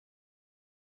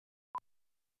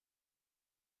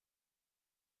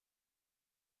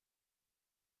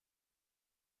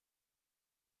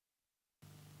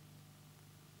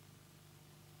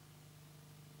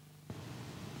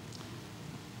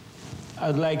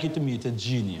I'd like you to meet a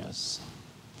genius.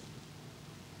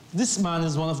 This man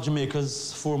is one of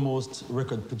Jamaica's foremost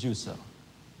record producer.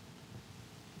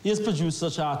 He has produced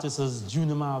such artists as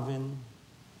Junior Marvin,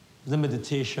 The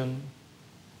Meditation,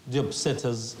 The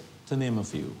Upsetters, to name a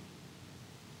few.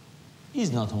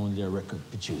 He's not only a record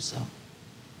producer,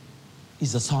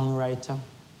 he's a songwriter,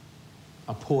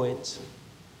 a poet,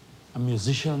 a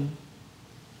musician,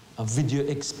 a video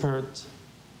expert,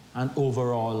 and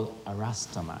overall a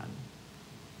Rasta man.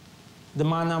 The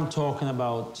man I'm talking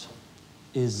about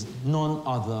is none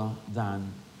other than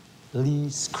Lee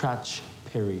Scratch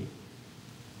Perry,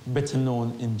 better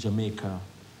known in Jamaica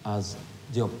as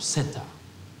the Upsetter,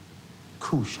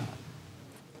 Crucial.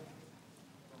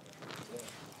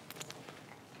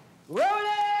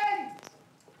 Rolling!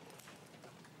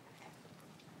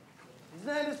 His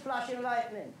name is Flashing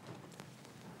Lightning.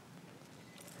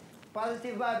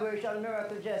 Positive Vibration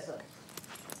Miracle Jester.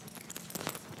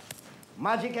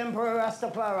 Magic Emperor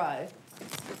Rastafari.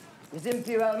 His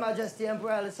Imperial Majesty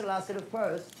Emperor Selassie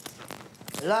I.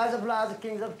 Lords of Lords,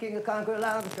 Kings of Kings, the Conqueror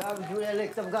Land of Travel, Jewel,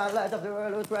 Elect of God, Light of the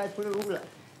World, with rightful ruler.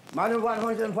 Man of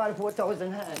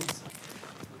 144,000 hands.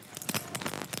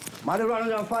 Man of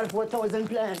 144,000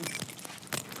 plans.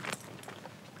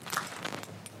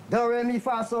 Do, re, mi,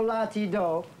 fa, sol, la, ti,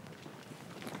 do.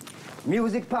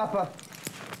 Music Papa.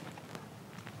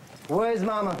 Where's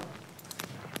Mama?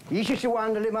 Ishi she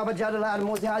wandalim, Abba Jadalad,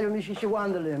 Moses Hayum, Ishi she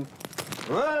wandalim.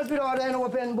 Words without an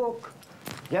open book.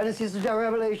 Genesis to the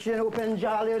Revelation, open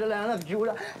jolly of the land of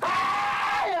Judah.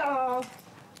 Hi,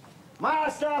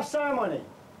 Master of Ceremony.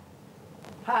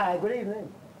 Hi, good evening.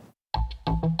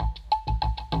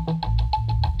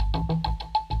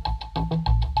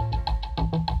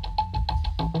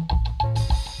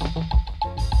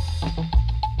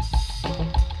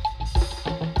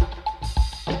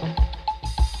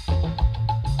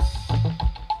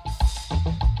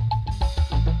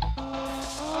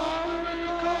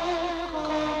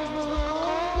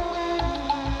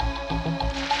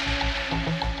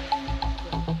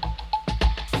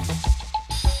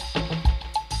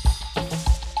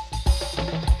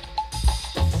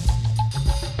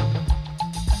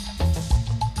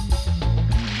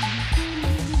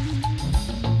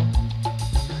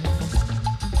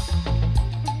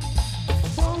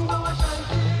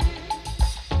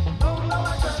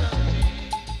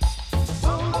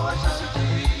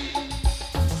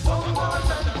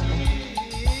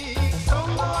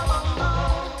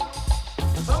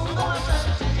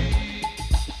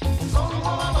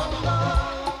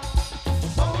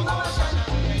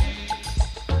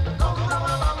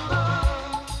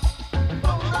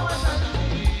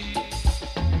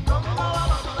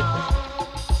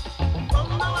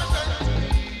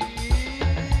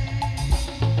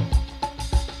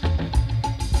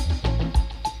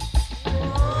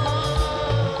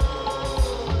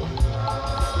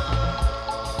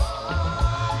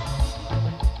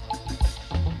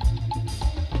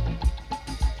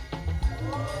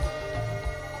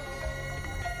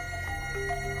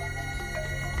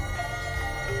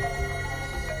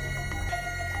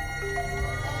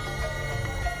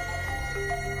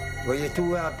 Well, you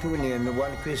two have two names. The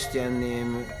one Christian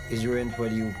name is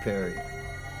Renford U. Perry.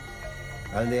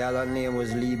 And the other name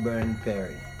was Lee Burn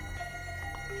Perry.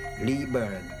 Lee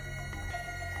Burn.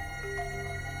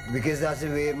 Because that's the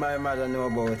way my mother knew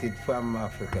about it from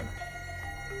Africa.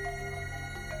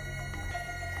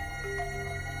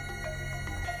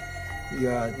 You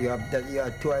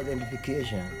have two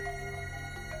identifications.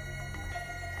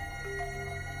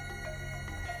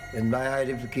 And my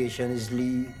identification is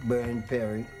Lee Burn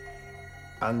Perry.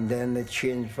 And then it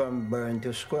changed from Burn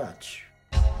to Scratch.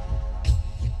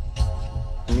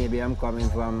 Maybe I'm coming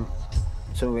from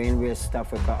somewhere in West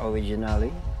Africa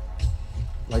originally.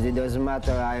 But it doesn't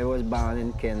matter, I was born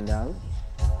in Kendal.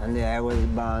 And then I was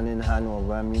born in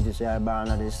Hanover. I mean to say I born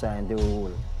at the sign to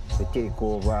rule, to take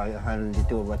over, hand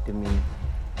it over to me.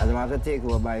 I don't have to take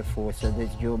over by force, I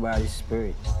just go by the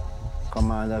spirit,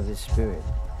 command of the spirit.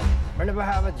 I never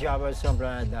have a job or something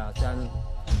like that. And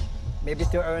maybe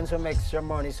to earn some extra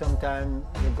money sometime,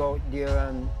 you go out there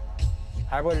and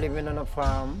I was living on a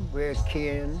farm where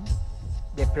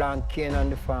they plant cane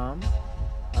on the farm.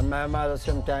 And my mother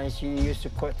sometimes, she used to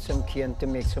cut some cane to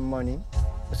make some money.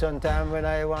 Sometimes when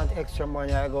I want extra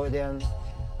money, I go there and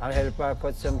I'll help her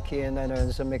cut some cane and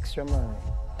earn some extra money.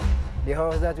 The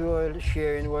house that we were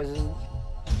sharing wasn't,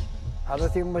 I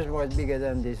don't think much more bigger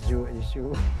than this zoo.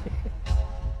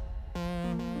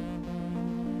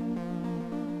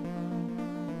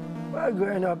 Well,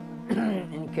 growing up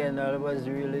in Kendal was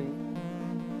really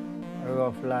a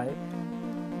rough life.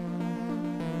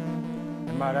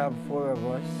 My mother had 4 of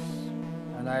us,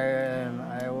 and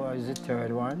I was the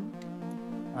third one.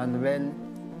 And when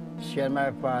she and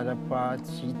my father part,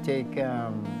 she take 3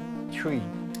 and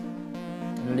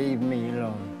leave me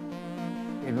alone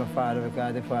with my father,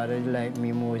 because the father liked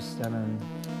me most and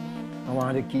I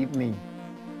wanted to keep me.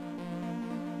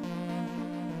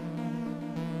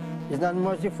 There's not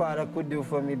much the father could do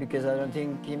for me, because I don't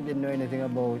think he didn't know anything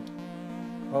about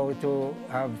how to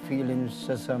have feelings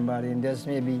for somebody, and just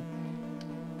maybe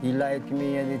he liked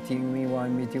me and he think me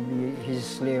want me to be his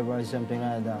slave or something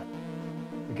like that.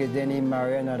 Because then he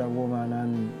married another woman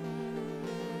and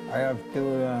I have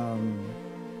to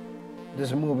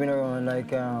just moving around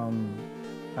like a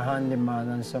handyman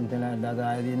and something like that.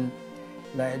 I didn't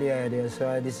like the idea, so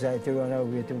I decided to run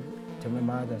away to my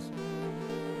mother's.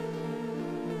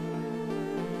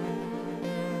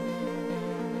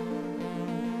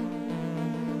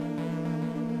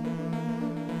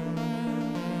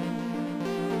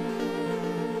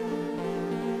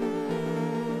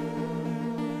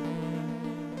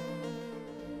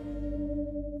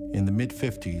 In the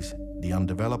mid-50s, the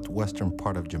undeveloped western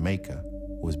part of Jamaica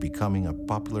was becoming a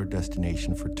popular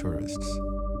destination for tourists.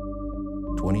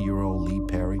 20-year-old Lee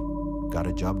Perry got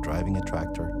a job driving a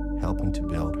tractor, helping to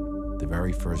build the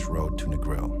very first road to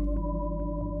Negril.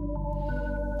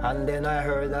 And then I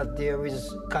heard that there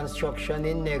is construction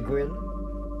in Negril,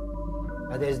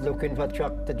 and they're looking for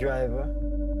tractor driver.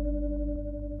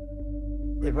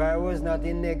 If I was not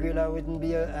in Negril, I wouldn't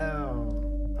be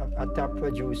a top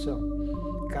producer.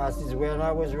 Because it's when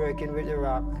I was working with the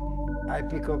rock, I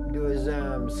pick up those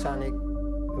sonic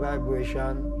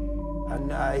vibration,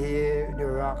 and I hear the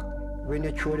rock. When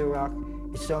you throw the rock,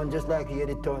 it sounds just like you hear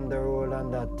the thunder roll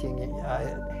and that thing.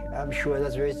 I'm sure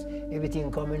that's where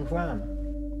everything coming from.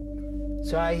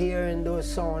 So I hear in those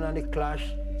sound and the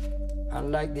clash,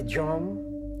 and like the drum,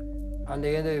 and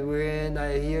then the rain,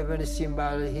 I hear when the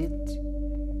cymbal hit,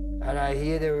 and I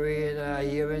hear the rain, and I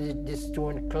hear when the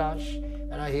stone clash,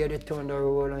 and I hear the thunder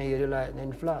roll and hear the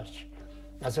lightning flash.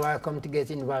 That's why I come to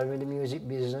get involved in the music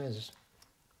business.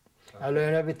 I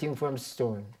learn everything from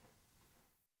Stone.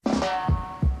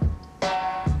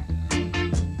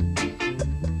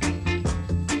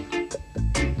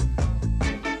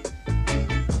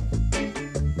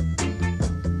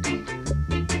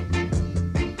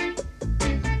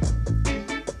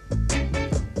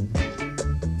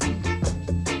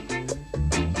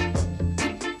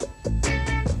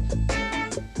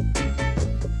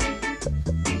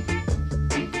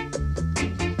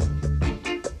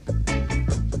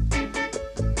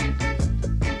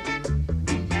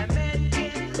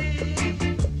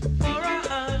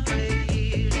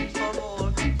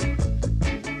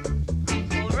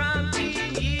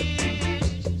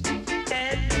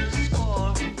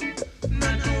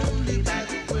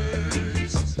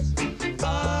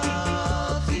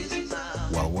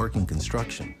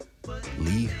 Construction,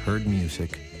 Lee heard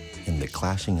music in the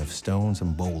clashing of stones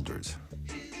and boulders.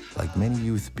 Like many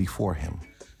youth before him,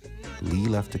 Lee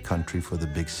left the country for the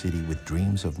big city with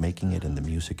dreams of making it in the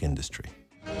music industry.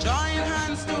 Join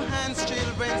hands to hands,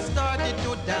 children started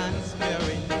to dance,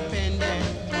 we're independent.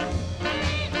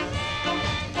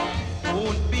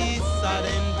 Won't be sad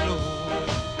and blue.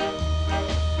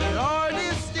 The Lord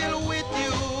is still with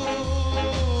you,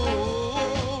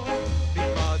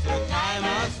 because your time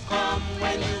has come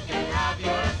when you can have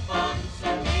your fun,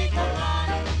 so make a run.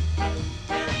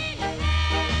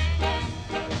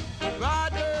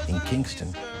 In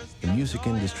Kingston, the music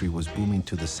industry was booming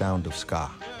to the sound of ska,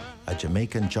 a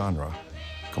Jamaican genre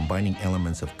combining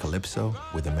elements of calypso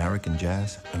with American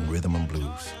jazz and rhythm and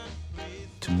blues.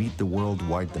 To meet the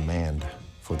worldwide demand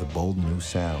for the bold new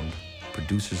sound,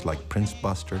 producers like Prince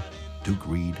Buster, Duke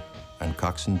Reed, and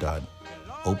Cox and Dodd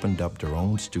opened up their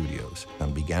own studios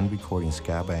and began recording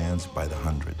ska bands by the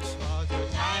hundreds.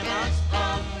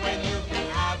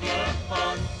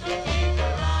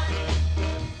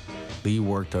 Lee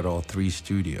worked at all 3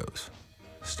 studios,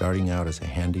 starting out as a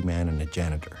handyman and a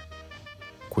janitor,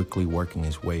 quickly working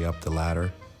his way up the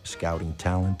ladder, scouting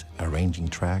talent, arranging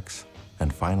tracks,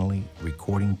 and finally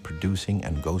recording, producing,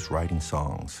 and ghostwriting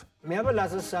songs. I have a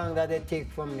lot of songs that they take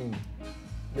from me.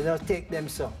 They don't take them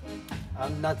so.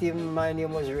 Not even my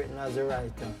name was written as a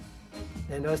writer.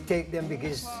 They just take them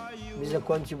because I'm a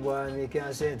country boy and we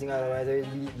can't say anything otherwise.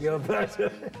 Be a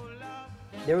person.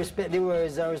 They respect the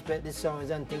words, I respect the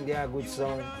songs and think they are good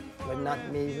songs, but not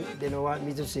me. They don't want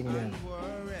me to sing them.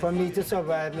 For me to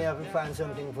survive, I have to find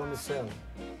something for myself.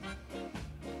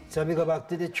 So we go back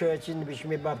to the church in which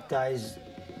me baptized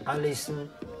and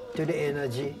listen to the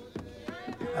energy.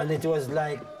 And it was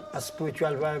like a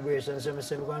spiritual vibration, so I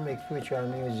said, we're going to make spiritual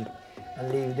music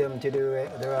and leave them to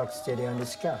the rock steady and the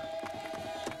ska.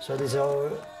 So this is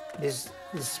how this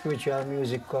spiritual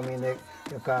music come in,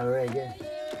 you call reggae.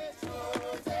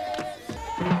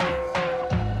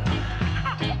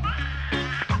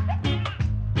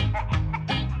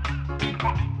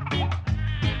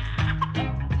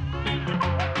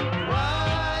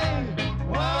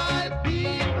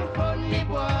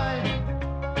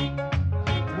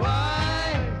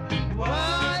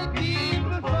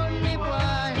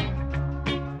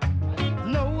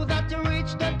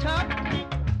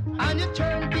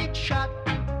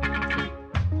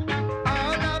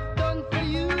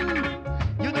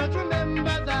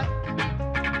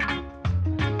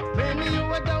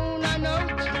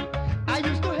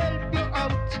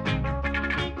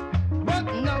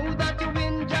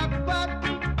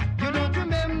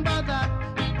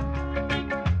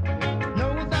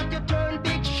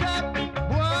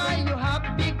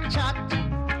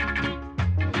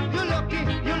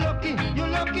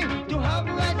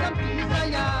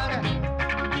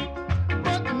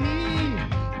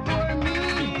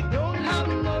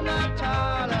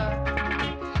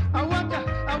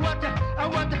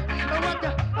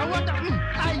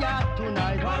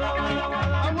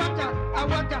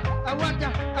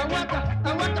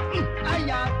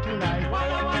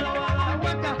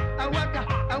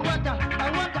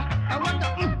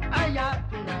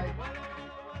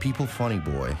 People Funny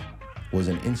Boy was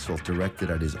an insult directed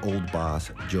at his old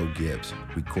boss, Joe Gibbs,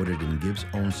 recorded in Gibbs'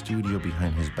 own studio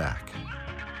behind his back.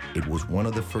 It was one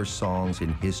of the first songs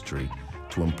in history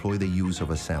to employ the use of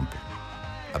a sample,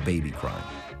 a baby crying.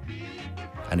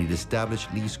 And it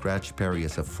established Lee Scratch Perry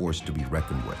as a force to be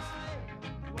reckoned with.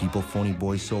 People Funny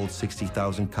Boy sold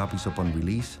 60,000 copies upon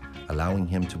release, allowing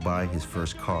him to buy his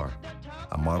first car,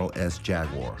 a Model S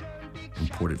Jaguar,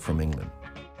 imported from England.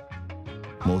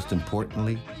 Most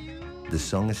importantly, the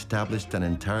song established an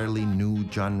entirely new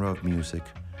genre of music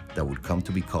that would come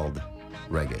to be called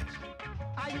reggae.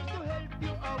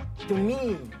 To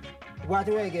me, what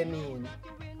reggae means,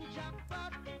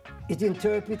 it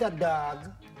interprets a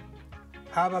dog,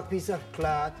 have a piece of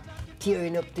cloth,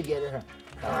 tearing up together.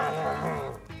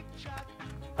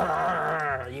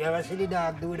 You ever see the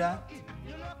dog do that?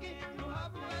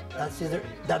 That's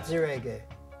the reggae.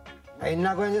 I'm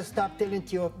not going to stop telling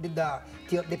tear up the dog,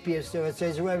 tear up the pierce, so it's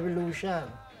revolution,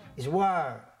 it's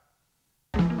war.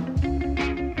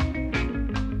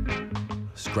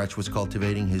 Scratch was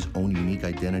cultivating his own unique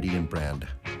identity and brand.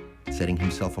 Setting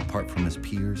himself apart from his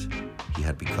peers, he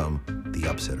had become the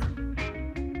upsetter.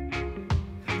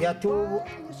 There are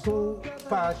two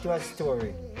parts to a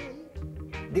story.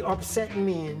 The upset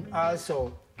mean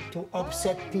also to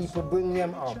upset people, bring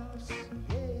them up.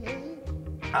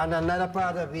 And another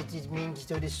part of it means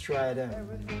to destroy them.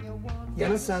 You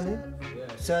understand it?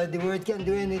 Yeah. So the word can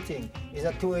do anything. It's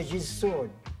a two-edged sword.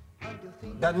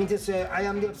 That means to say, I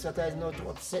am the upsetter, is not to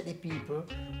upset the people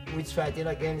who is fighting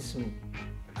against me.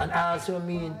 And I also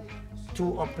mean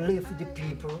to uplift the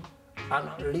people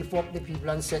and lift up the people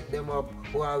and set them up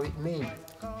who are with me.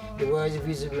 The word is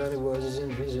visible and the word is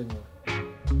invisible.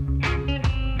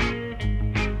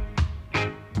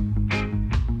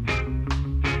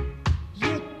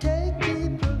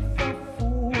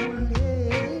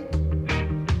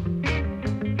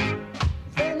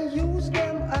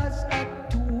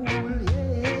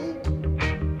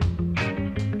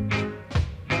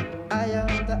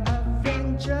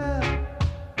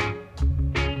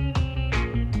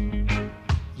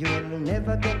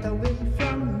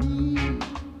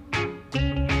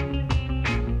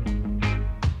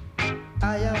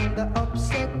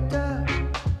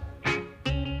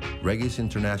 Reggae's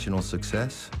international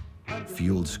success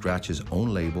fueled Scratch's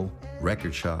own label,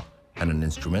 record shop, and an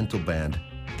instrumental band,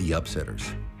 The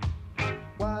Upsetters.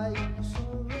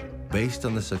 Based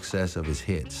on the success of his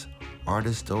hits,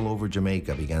 artists all over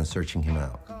Jamaica began searching him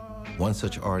out. One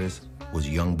such artist was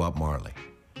young Bob Marley,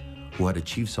 who had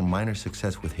achieved some minor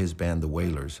success with his band, The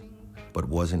Wailers, but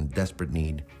was in desperate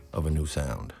need of a new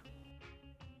sound.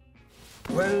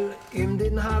 Well, him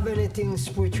didn't have anything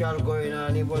spiritual going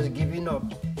on, he was giving up.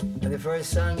 And the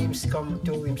first song him come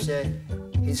to, him said,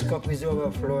 his cup is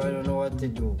overflowing, I don't know what to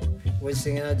do. He was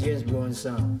singing a James Brown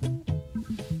song.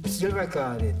 Still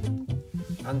recorded.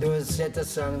 And there was a set of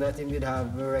songs that he would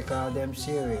have record them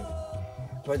serious.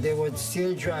 But they would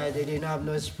still try, they didn't have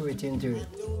no spirit into it.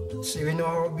 So you know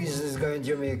how business going in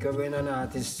Jamaica when an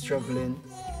artist is struggling,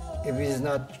 if it's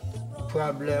not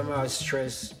problem or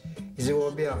stress, it's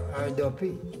going to be a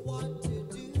dopey.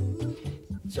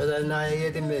 So then I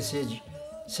get the message,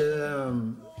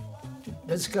 so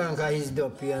let's conquer his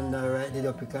dopey and write the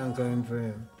dopey conquering for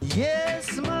him.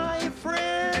 Yes, my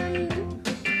friend,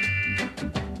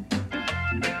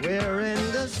 we're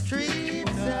in the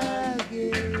streets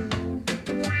again.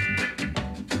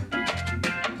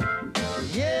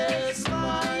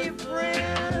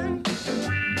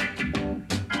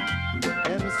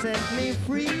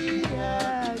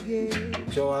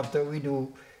 after we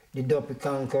do the Duppy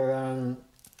Conquer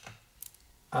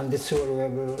and the Soul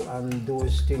Rebel and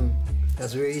those things,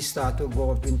 that's where he start to go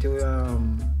up into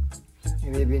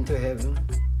maybe into heaven.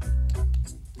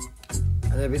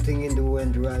 And everything in the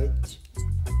went right.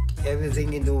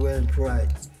 Everything in the went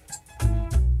right.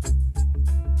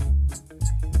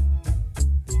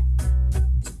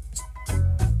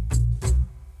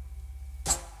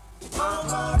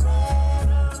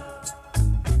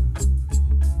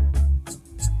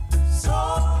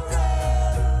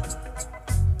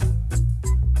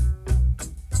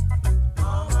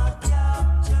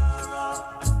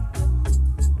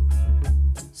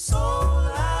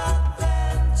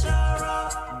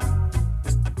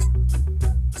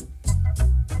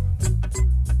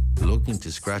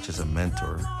 Scratch as a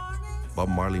mentor, Bob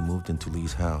Marley moved into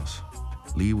Lee's house.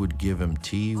 Lee would give him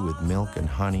tea with milk and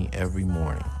honey every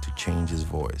morning to change his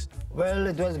voice. Well,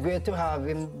 it was great to have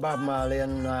him, Bob Marley,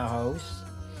 in our house,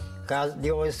 because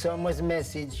there was so much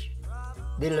message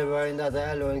delivering that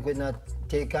I alone could not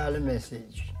take all the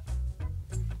message.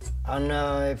 And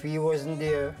if he wasn't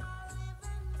there,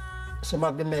 some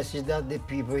of the message that the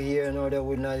people hear now, they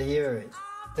would not hear it.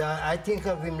 So I think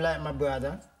of him like my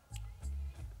brother.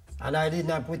 And I did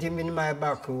not put him in my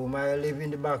back room. I live in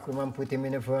the back room and put him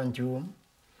in the front room.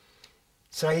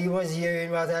 So he was hearing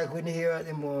what I couldn't hear at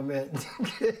the moment.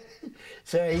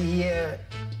 So he hear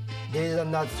there's a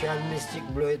natural mystic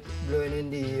blowing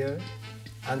in the air,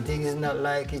 and things is not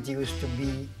like it used to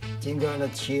be. Things gonna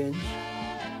change,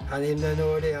 and he don't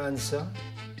know the answer.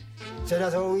 So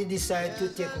that's how we decided to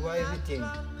take over everything.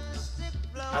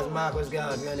 As Marcus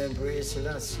Garvey and Emperor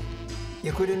Selassie.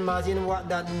 You couldn't imagine what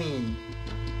that means.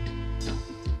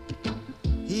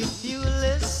 If you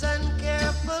listen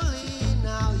carefully,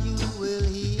 now you will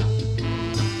hear.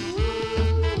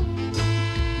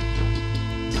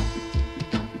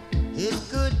 It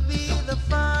could be the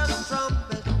first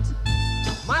trumpet,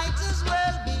 might as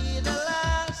well be the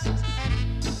last.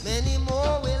 Many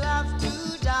more will have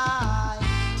to die,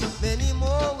 many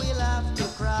more will have to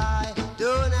cry.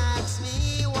 Don't ask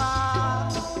me why.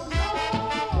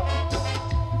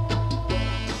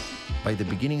 By the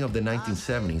beginning of the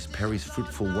 1970s, Perry's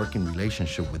fruitful working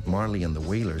relationship with Marley and the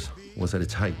Wailers was at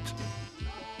its height.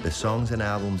 The songs and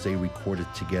albums they recorded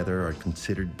together are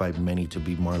considered by many to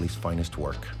be Marley's finest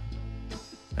work.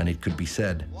 And it could be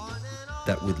said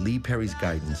that with Lee Perry's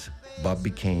guidance, Bob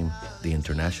became the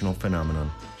international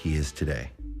phenomenon he is today.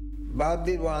 Bob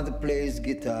did want to play his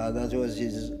guitar. That was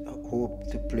his hope,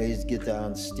 to play his guitar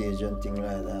on stage and things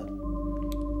like that.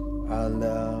 And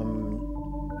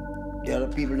the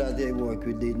other people that they work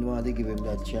with didn't want to give him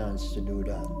that chance to do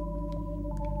that.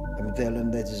 I'm telling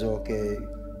him that it's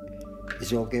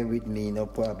okay with me, no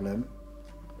problem.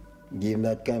 Give him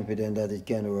that confidence that it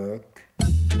can work.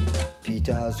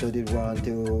 Peter also did want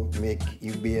to make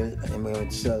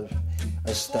himself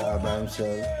a star by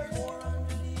himself.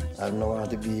 I don't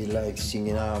want to be like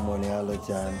singing harmony all the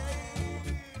time.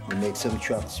 We make some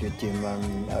tracks with him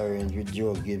and arrange with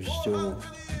Joe Gibbs to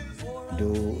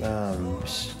do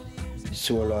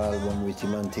solo album with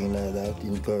him and things like that,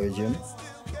 encourage him.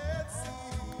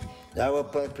 I was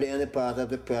playing the part of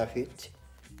the prophet,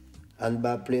 and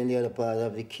Bob playing the other part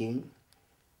of the king,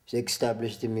 to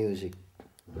establish the music.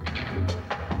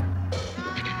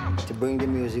 To bring the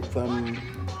music from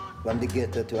the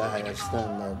ghetto to a higher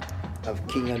standard of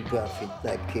king and prophet,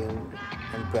 like king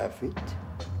and prophet.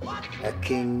 A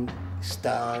king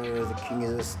star, the king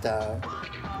is a star,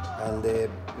 and the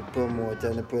promoter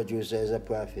and the producer is a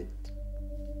prophet.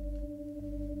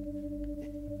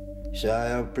 So I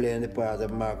am playing the part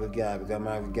of Marcus Garvey, because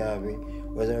Marcus Garvey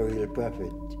was a real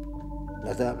prophet,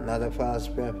 not a false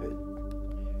prophet.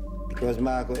 Because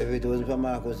Marcus, if it wasn't for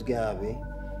Marcus Garvey,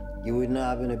 you wouldn't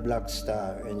have any black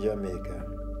star in Jamaica.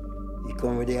 He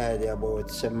come with the idea about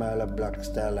 7 mile of black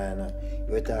star liner.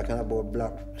 You were talking about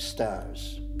black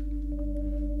stars.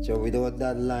 So without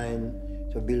that line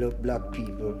to build up black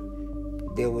people,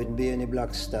 there wouldn't be any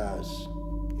black stars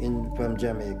from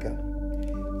Jamaica.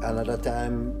 And at the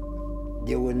time,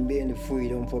 there wouldn't be any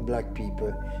freedom for black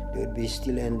people. They would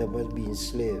still end up as being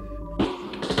slaves.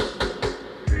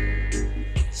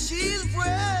 She's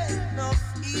brave of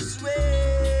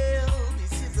Israel.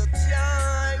 This is a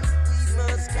time we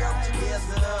must come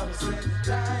together.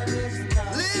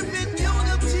 Live in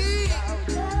unity.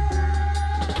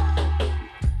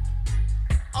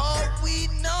 Are we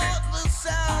not the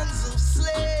sons of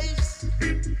slaves?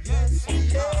 Yes, we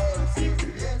are.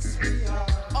 Yes, we are.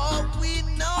 Are we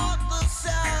not the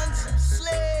sons of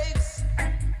slaves?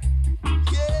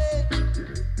 Yeah.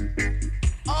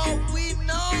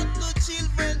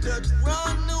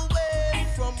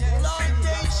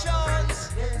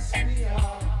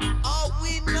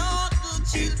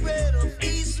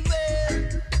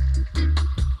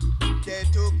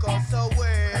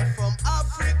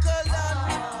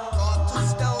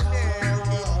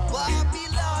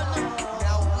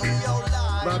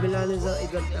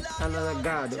 got another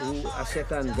God, a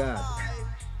second God,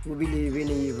 who believe in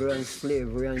evil and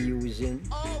slavery and using,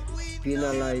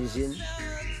 penalizing.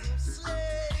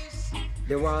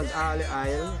 They want all the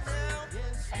oil,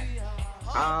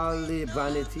 all the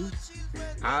vanity,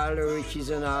 all the riches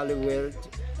and all the wealth,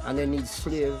 and they need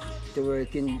slaves to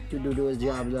work in, to do those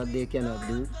jobs that they cannot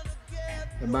do.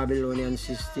 The Babylonian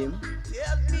system.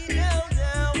 Tell me now,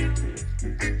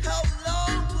 how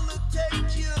long will it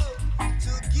take you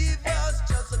to give us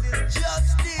just a little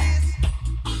justice?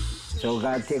 So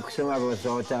God takes some of us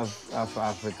out of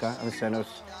Africa and send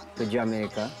us to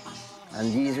Jamaica.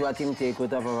 And this is what him take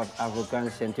out of Africa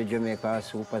and send to Jamaica as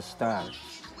superstars.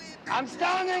 I'm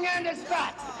standing on the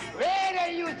spot where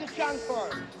they used to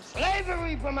transport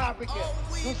slavery from Africa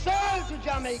to sell to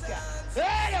Jamaica,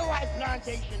 where the white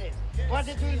plantation is. But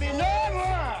it will be no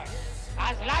more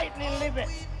as lightning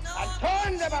liveth and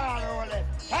turn the ball rolling.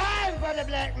 Time for the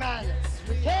black man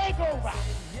to take over.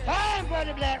 Time for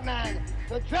the black man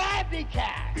to drive big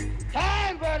cars.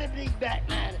 Time for the big black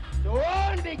man to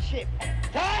own big ship.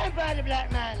 Time for the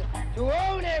black man to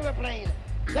own aeroplane.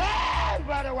 Time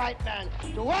for the white man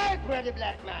to work for the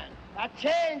black man. A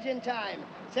change in time,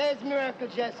 says Miracle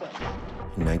Jessup.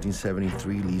 In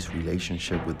 1973, Lee's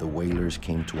relationship with the Wailers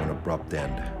came to an abrupt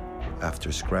end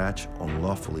after Scratch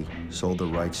unlawfully sold the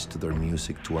rights to their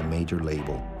music to a major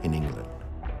label in England.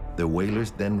 The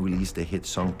Wailers then released the hit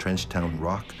song Trenchtown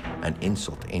Rock, an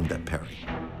insult aimed at Perry.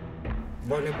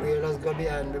 But the Wailers go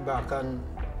behind me back and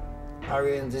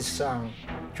arrange this song,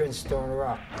 Trenchtown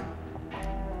Rock.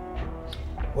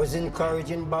 Was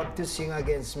encouraging Bob to sing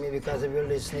against me because if you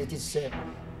listen it said,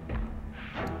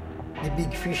 the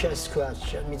big fish are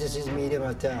Scratch, and me this is medium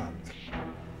attack.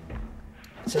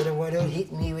 So then when they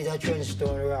hit me with a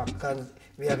Trenchtown Rock, and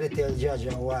we have to tell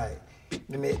Jaja why.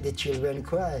 They make the children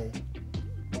cry.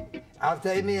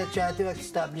 After he may try to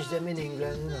establish them in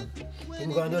England, you know,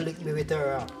 he's going to lick me with a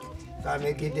rock. I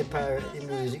may give the pirate the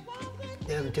music,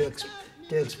 them to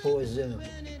expose them.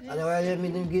 Otherwise, I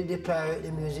didn't give the pirate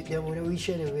the music, they wouldn't reach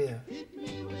anywhere.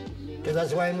 So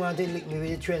that's why he wanted to lick me with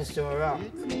the Trenchtown Rock.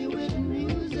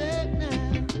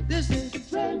 This is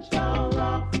Trenchtown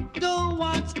Rock. Don't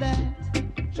watch that.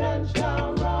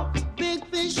 Trenchtown Rock. Big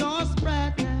fish or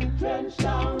sprat.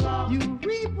 Trenchtown Rock. You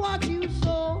reap what you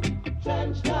sow.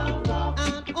 Trenchtown Rock.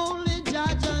 And only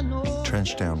Jaja knows.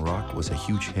 Trenchtown Rock was a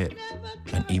huge hit,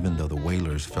 and even though the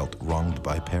Wailers felt wronged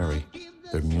by Perry,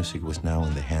 their music was now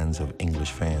in the hands of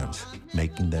English fans,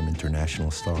 making them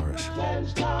international stars.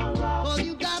 Oh,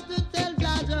 you got to tell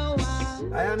Jaja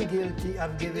why. I am guilty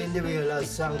of giving the Wailers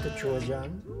song to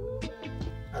Trojan.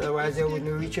 Otherwise, they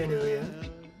wouldn't reach anywhere.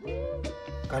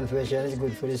 Confession is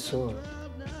good for the soul.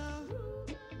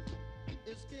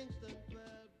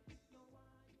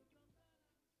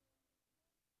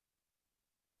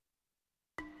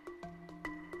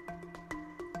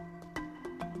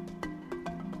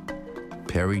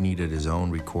 Perry needed his own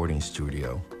recording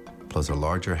studio, plus a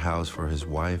larger house for his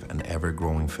wife and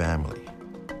ever-growing family.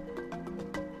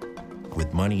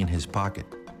 With money in his pocket,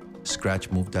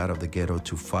 Scratch moved out of the ghetto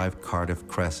to 5 Cardiff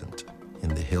Crescent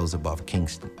in the hills above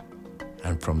Kingston.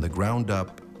 And from the ground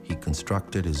up, he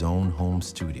constructed his own home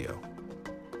studio.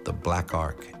 The Black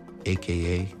Ark,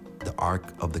 AKA the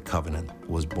Ark of the Covenant,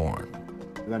 was born.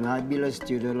 When I build a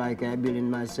studio like I build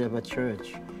in myself a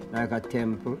church, like a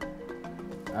temple,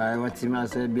 I watch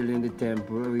myself building the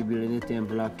temple, we building the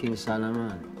temple of King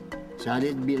Solomon. So I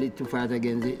did build it to fight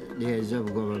against the heads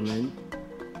of government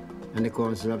and the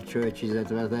council of churches. That's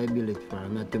what I built it for,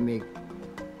 not to make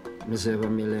myself a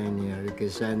millionaire,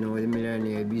 because I know the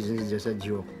millionaire business is just a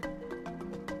joke.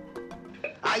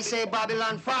 I say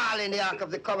Babylon fall in the Ark of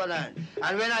the Covenant.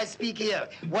 And when I speak here,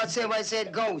 whatsoever I say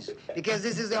goes, because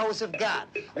this is the house of God.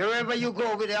 Wherever you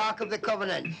go with the Ark of the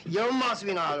Covenant, you must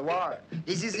win all war.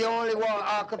 This is the only war,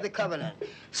 Ark of the Covenant.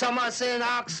 Some are saying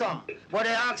ask some, but they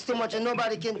ask too much and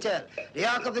nobody can tell. The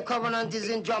Ark of the Covenant is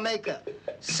in Jamaica,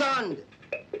 sun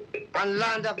and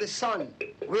land of the sun,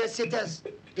 where sitteth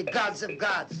the gods of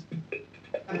gods.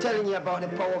 I'm telling you about the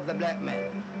power of the black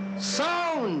man.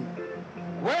 Sound,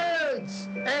 words,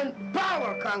 and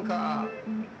power conquer all.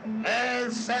 All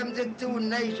 72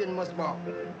 nations must walk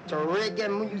to reggae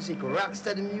music,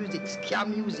 rocksteady music, ska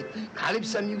music,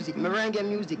 calypso music, merengue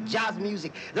music, jazz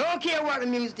music. They don't care what the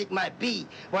music might be,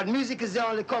 but music is the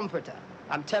only comforter.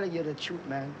 I'm telling you the truth,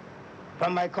 man.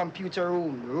 From my computer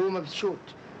room, the room of truth,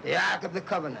 the Ark of the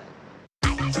Covenant.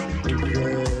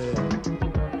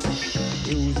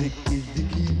 Music is the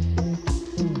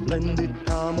key, blended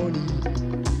harmony.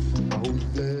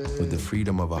 With the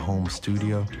freedom of a home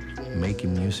studio,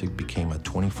 making music became a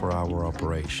 24-hour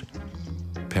operation.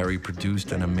 Perry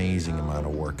produced an amazing amount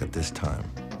of work at this time,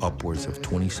 upwards of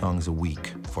 20 songs a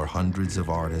week for hundreds of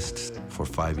artists for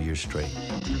 5 years straight.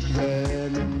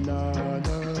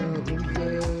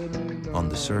 On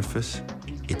the surface,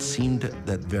 it seemed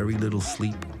that very little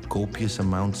sleep, copious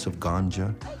amounts of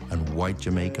ganja, and white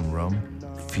Jamaican rum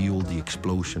fueled the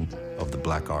explosion of the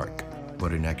Black Ark.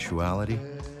 But in actuality,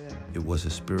 it was a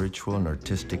spiritual and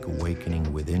artistic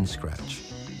awakening within Scratch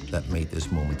that made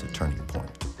this moment a turning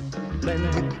point. In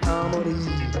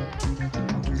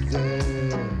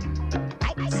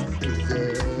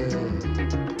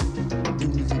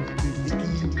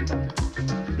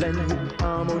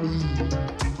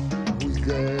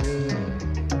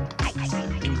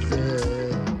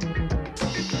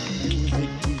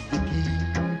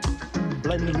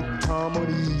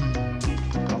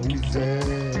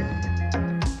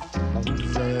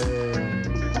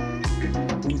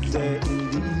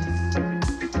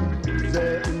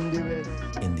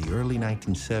the early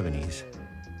 1970s,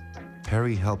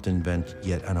 Perry helped invent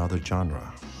yet another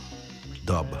genre,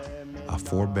 dub, a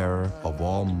forebearer of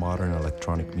all modern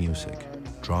electronic music,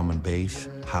 drum and bass,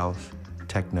 house,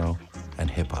 techno, and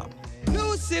hip-hop.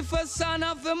 Lucifer, son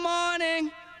of the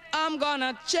morning, I'm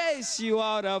gonna chase you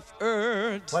out of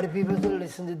earth. Why do people do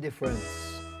listen to difference?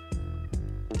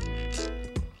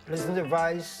 Listen to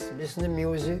voice, listen to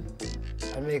music,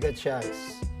 and make a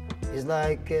choice. It's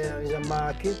like it's a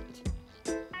market,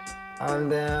 and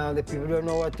the people don't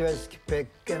know what to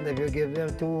expect, and if you give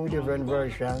them two different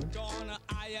versions,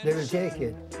 they will take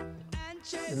it.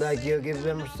 It's like you give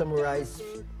them some rice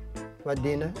for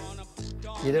dinner,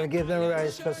 you don't give them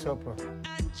rice for supper.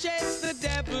 Chase the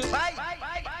devil.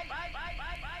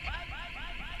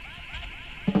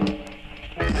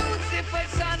 Lucifer,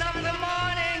 son of the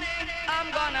morning, I'm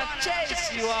gonna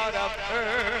chase you out of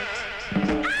earth.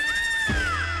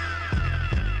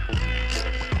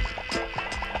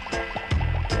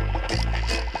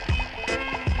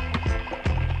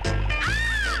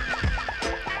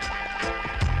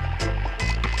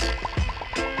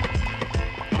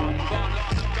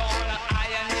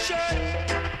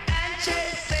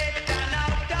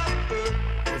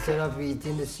 Instead of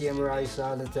eating the same rice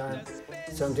all the time,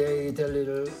 sometimes you eat a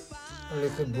little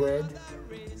bread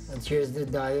and change the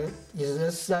diet. You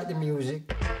just start the music.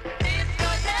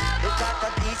 Look at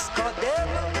the disco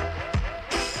devil,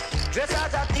 dress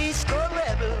as a disco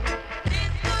rebel.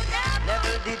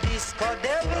 Never the disco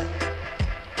devil,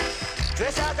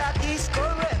 dress as a disco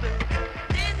rebel.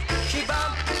 She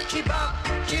bum,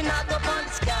 she not up on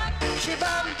the sky. She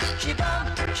bum, she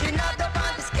not up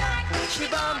on the sky. She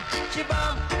bum,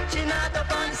 she not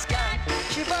up on the sky.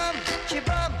 She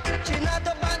bum, she not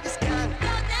up on the sky.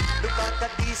 Look at the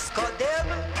disco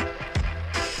devil,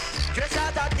 dress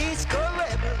as a disco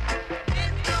rebel.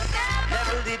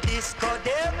 Never the disco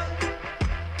devil.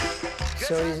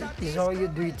 So it's how you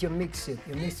do it, you mix the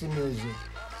music.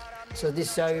 So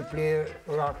this time you play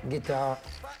rock guitar,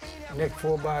 next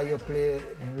 4 bar you play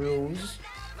blues,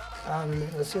 and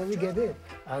that's how we get it.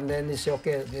 And then it's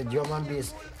okay, the drum and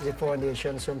bass is the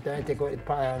foundation. Sometimes take out the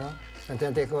piano,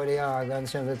 sometimes take out the organ,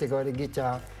 sometimes take out the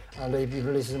guitar, and the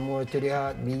people listen more to the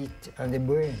heartbeat and the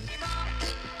brain.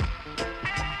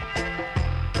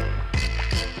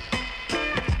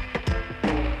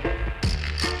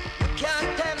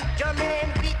 Can't tempt your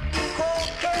man with the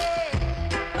cocaine.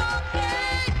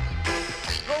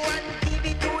 Go and give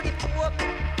it to the Pope.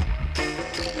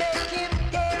 Make him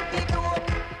take the dope.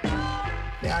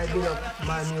 The idea of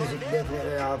my music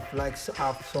definitely have like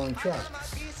half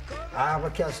soundtracks. I have a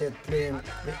cassette playing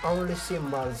with only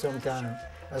cymbals sometimes,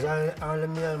 as I only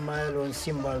me my own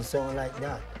cymbal sound like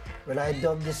that. But I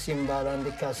dub the cymbal on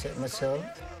the cassette myself,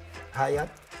 high up.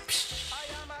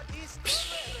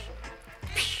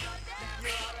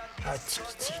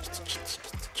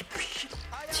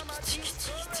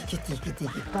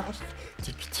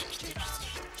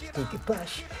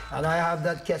 And I have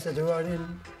that cassette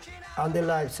running on the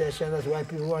live session. That's why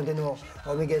people want to know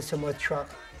how we get so much track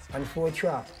and 4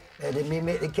 track. They may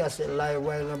make the cassette live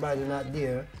while nobody's not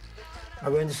there.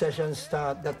 And when the session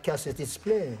starts, that cassette is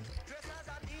playing.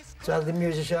 So as the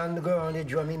musician go on the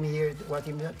drum, him hear what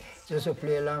he just to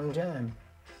play a long time.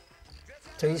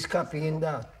 So he's copying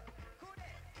that.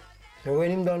 So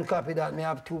when him done copy that, me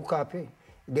have 2 copies.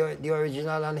 The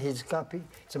original and his copy.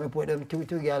 So I put them 2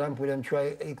 together and put them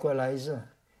try equalizer.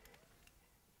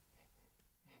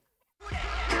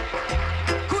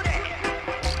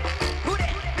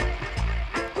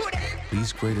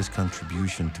 Lee's greatest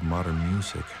contribution to modern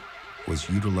music was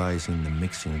utilizing the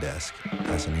mixing desk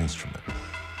as an instrument.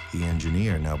 The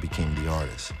engineer now became the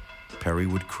artist, Perry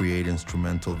would create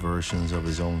instrumental versions of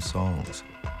his own songs,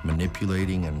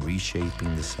 manipulating and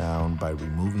reshaping the sound by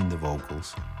removing the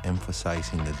vocals,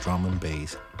 emphasizing the drum and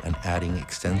bass, and adding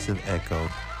extensive echo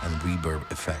and reverb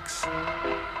effects.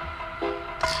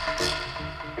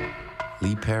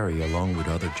 Lee Perry, along with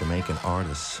other Jamaican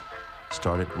artists,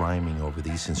 started rhyming over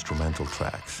these instrumental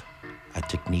tracks, a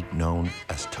technique known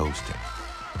as toasting.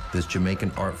 This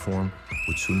Jamaican art form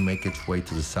would soon make its way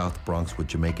to the South Bronx with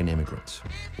Jamaican immigrants,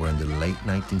 where in the late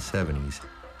 1970s,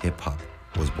 hip-hop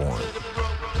was born.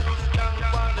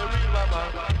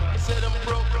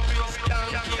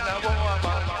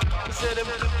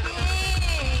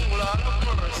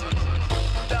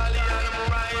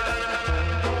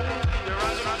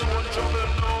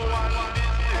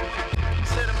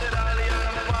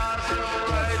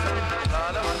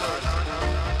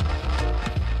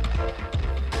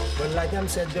 But like them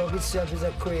said, dub itself is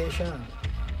a creation.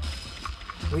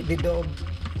 With the dub,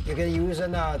 you can use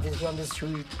an artist from the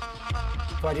street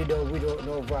for the dub without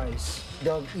no voice.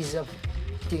 Dub is a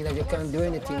thing that you can do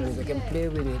anything with, you can play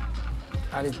with it.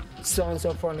 And it sounds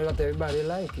so funny that everybody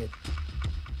like it.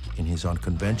 In his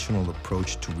unconventional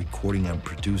approach to recording and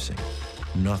producing,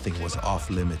 nothing was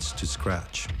off limits to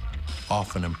scratch,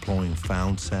 often employing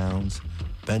found sounds,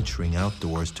 venturing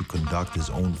outdoors to conduct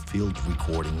his own field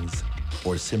recordings,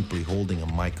 or simply holding a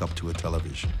mic up to a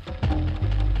television.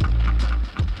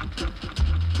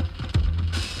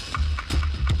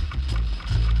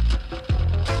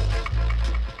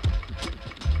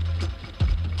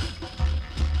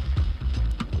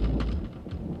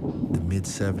 The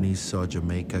mid-70s saw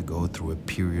Jamaica go through a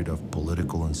period of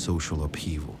political and social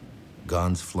upheaval.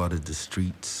 Guns flooded the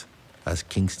streets as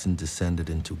Kingston descended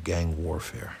into gang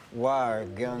warfare. War,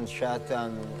 gunshot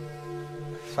and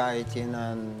fighting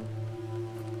and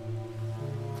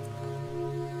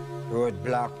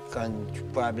roadblock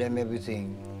and problem,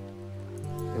 everything.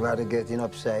 You had to getting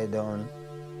upside down.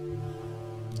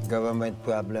 Government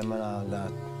problem and all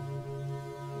that.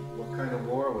 What kind of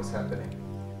war was happening?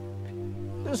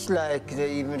 Just like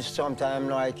even sometime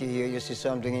like you see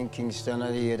something in Kingston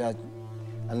and you hear that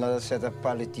another set of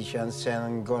politicians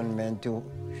send gunmen to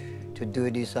do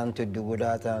this and to do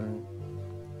that and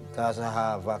cause a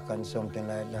havoc and something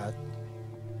like that.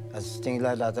 There's things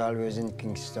like that always in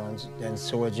Kingston. Then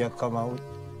soldiers come out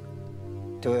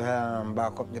to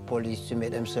back up the police to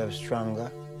make themselves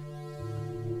stronger.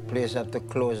 Place have to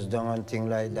close down and things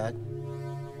like that.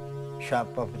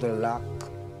 Shop up to lock.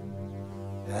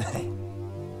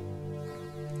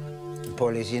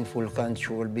 Police in full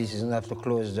control, business have to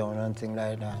close down and things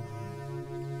like that.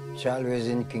 It's always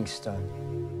in Kingston.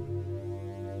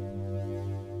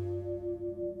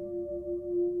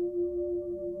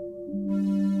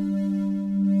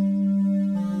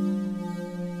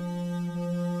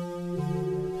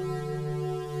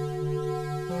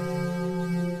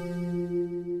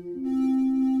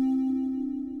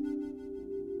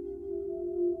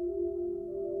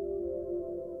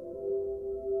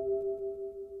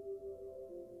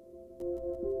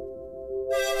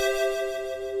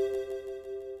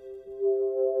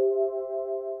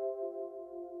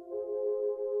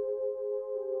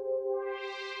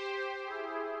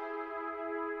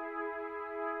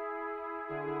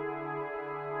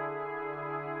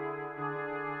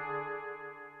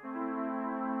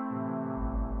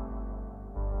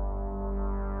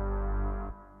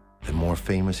 The more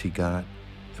famous he got,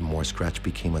 the more Scratch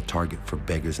became a target for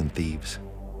beggars and thieves.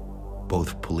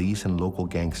 Both police and local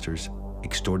gangsters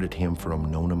extorted him for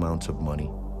unknown amounts of money,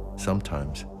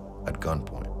 sometimes at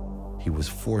gunpoint. He was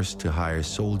forced to hire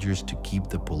soldiers to keep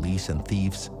the police and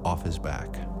thieves off his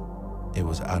back. It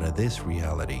was out of this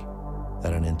reality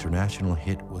that an international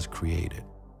hit was created.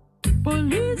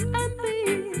 Police and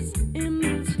thieves in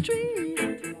the street,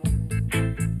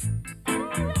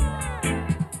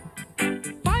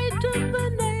 fighting the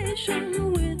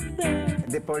nation with their...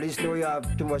 The police know you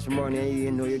have too much money,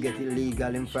 you know you get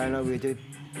illegal and find a way to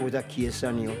put a case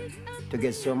on you to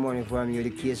get some money from you. The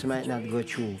case might not go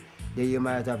through. Then you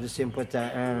might have to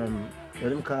sympathize, what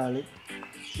do you call it?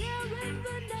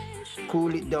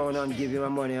 Cool it down and give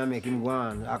him money and make him go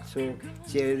on. So,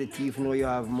 say the thief know you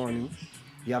have money,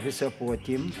 you have to support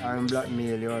him or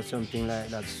blackmail you or something like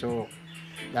that. So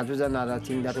that was another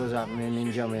thing that was happening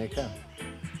in Jamaica.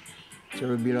 So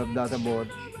we built up that about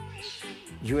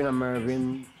June and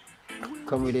Mervyn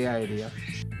come with the idea.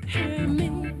 Hear me.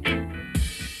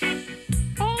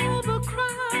 All the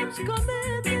crimes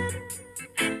committed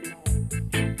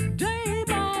day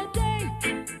by day,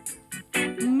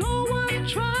 no one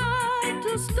tried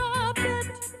to stop it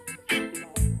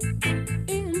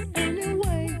in any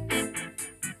way.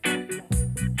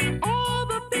 All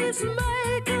the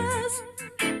peacemakers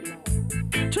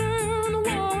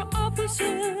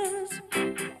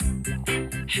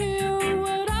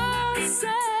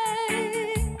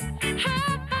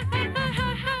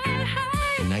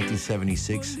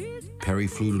 1976, Perry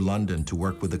flew to London to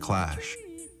work with The Clash.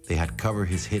 They had covered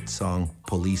his hit song,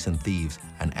 Police and Thieves,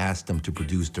 and asked him to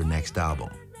produce their next album.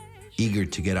 Eager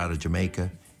to get out of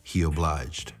Jamaica, he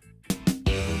obliged.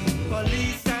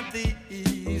 Police and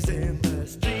thieves in the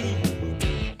street.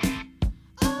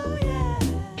 Oh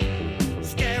yeah.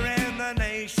 Scaring the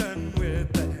nation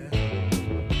with their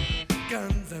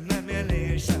guns and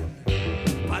ammunition.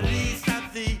 Police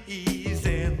and thieves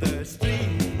in the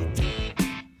street.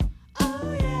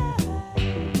 Oh yeah.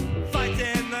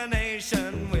 Fighting the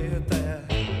nation with their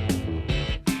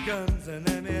guns and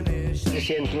ammunition. The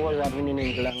same thing was happening in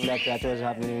England that was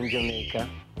happening in Jamaica.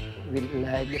 With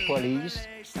like the police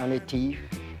and the thief,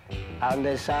 and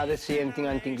they saw the same thing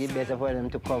and think it's better for them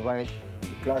to cover it.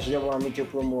 Plus they want me to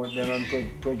promote them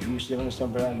and produce them and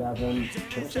something like that, and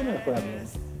it's no problem.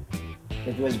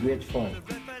 It was great fun.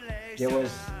 They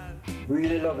was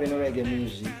really loving reggae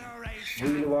music,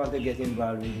 really want to get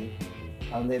involved with it,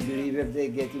 and they believe if they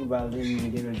get involved in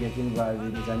it, they will get involved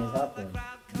with it, and it happened.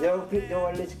 They were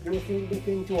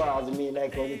looking towards me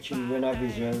like how the children of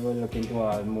Israel were looking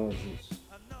towards Moses.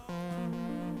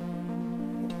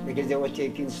 Because they were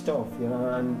taking stuff, you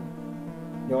know, and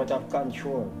they would have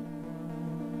control.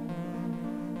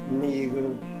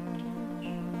 Needle,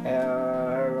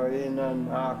 heroin,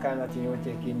 and all kind of things, they were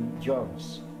taking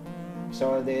drugs.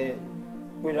 So they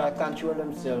would not control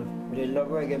themselves. They love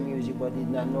reggae music, but did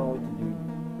not know how to do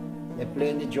it. They're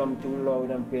playing the drum too loud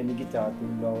and playing the guitar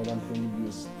too loud and playing the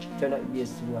bass. Turn up the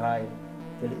bass too high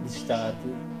till it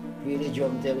started. Play the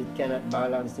drum till it cannot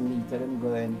balance the meter and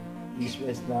going east,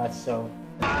 west, north, south.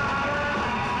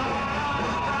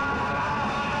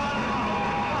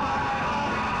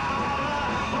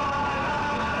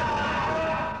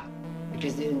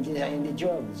 Because they're in the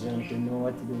drugs, and to know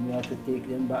what to do, we have to take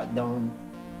them back down,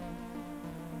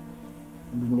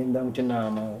 bring them down to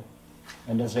normal,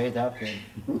 and that's how it happened.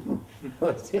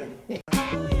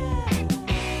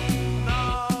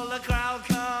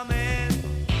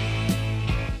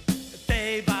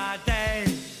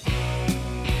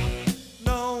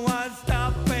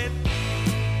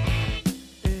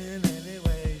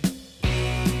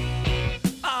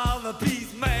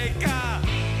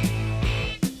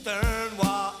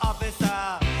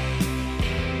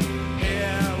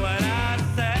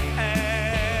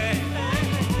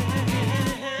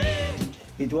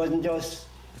 It wasn't just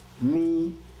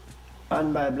me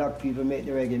and my black people make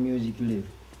the reggae music live.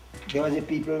 There was the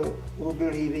people who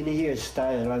believe in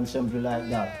hairstyle and something like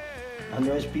that. And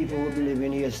there's people who believe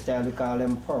in hairstyle, we call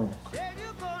them punk.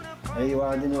 And you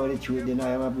want to know the truth, then I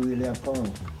am really a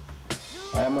punk.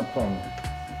 I am a punk.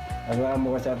 As I'm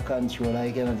out of control,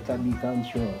 I cannot be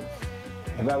controlled.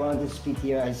 If I want to spit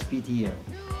here, I spit here.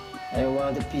 I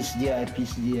want to piss there, I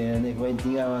piss there. And if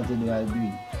anything I want to do, I do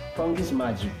it. Punk is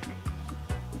magic.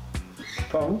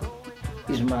 Punk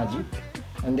is magic,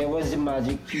 and there was the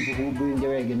magic people who bring the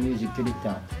reggae music to the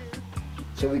top.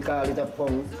 So we call it a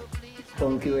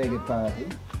funky reggae party.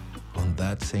 On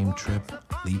that same trip,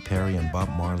 Lee Perry and Bob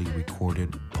Marley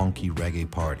recorded Punky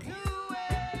Reggae Party.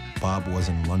 Bob was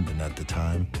in London at the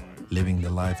time, living the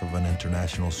life of an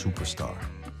international superstar.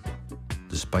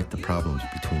 Despite the problems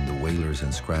between the Wailers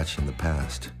and Scratch in the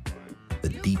past, the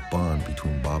deep bond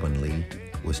between Bob and Lee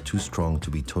was too strong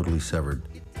to be totally severed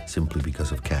simply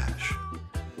because of cash.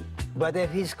 But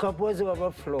if his cup was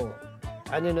overflow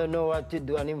and he don't know what to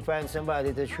do and him find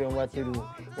somebody to show him what to do,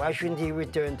 why shouldn't he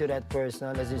return to that person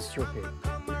unless he's stupid?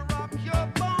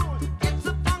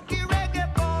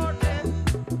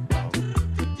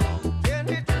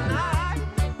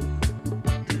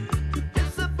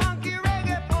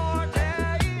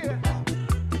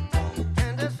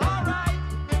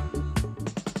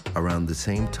 Around the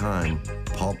same time,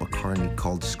 Paul McCartney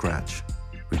called Scratch,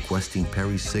 requesting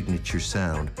Perry's signature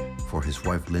sound for his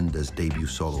wife Linda's debut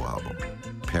solo album.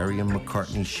 Perry and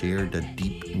McCartney shared a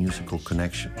deep musical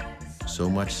connection, so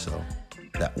much so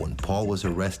that when Paul was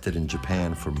arrested in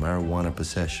Japan for marijuana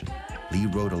possession, Lee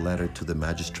wrote a letter to the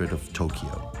magistrate of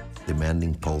Tokyo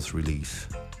demanding Paul's release.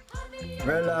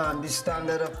 Well, the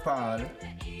standard of Paul,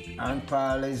 and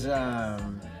Paul is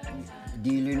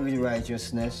dealing with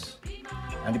righteousness,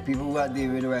 and the people who are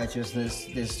dealing with righteousness,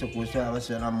 they're supposed to have a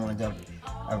certain amount of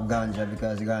ganja,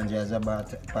 because ganja is a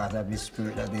part of the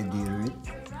spirit that they deal with.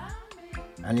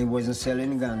 And he wasn't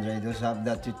selling ganja, he just have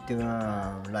that to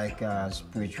like a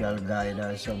spiritual guide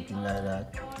or something like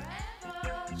that.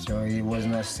 So he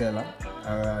wasn't a seller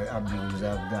or abuser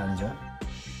of ganja.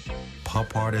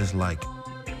 Pop artists like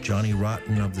Johnny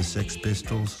Rotten of the Sex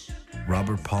Pistols,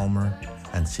 Robert Palmer,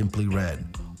 and Simply Red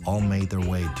all made their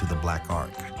way to the Black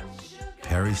Ark.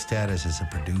 Perry's status as a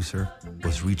producer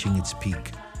was reaching its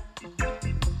peak.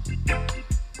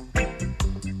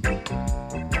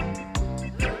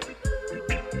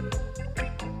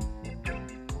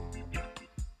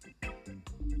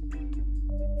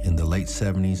 late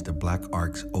 70s, the Black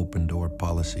Ark's open-door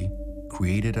policy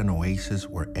created an oasis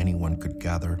where anyone could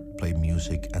gather, play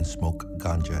music, and smoke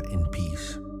ganja in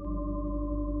peace.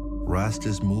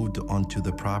 Rastas moved onto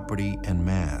the property en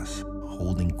masse,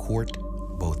 holding court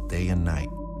both day and night.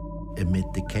 Amid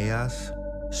the chaos,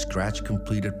 Scratch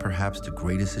completed perhaps the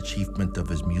greatest achievement of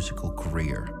his musical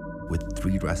career, with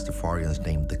 3 Rastafarians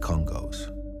named the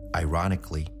Congos.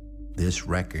 Ironically, this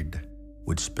record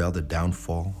would spell the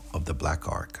downfall of the Black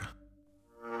Ark.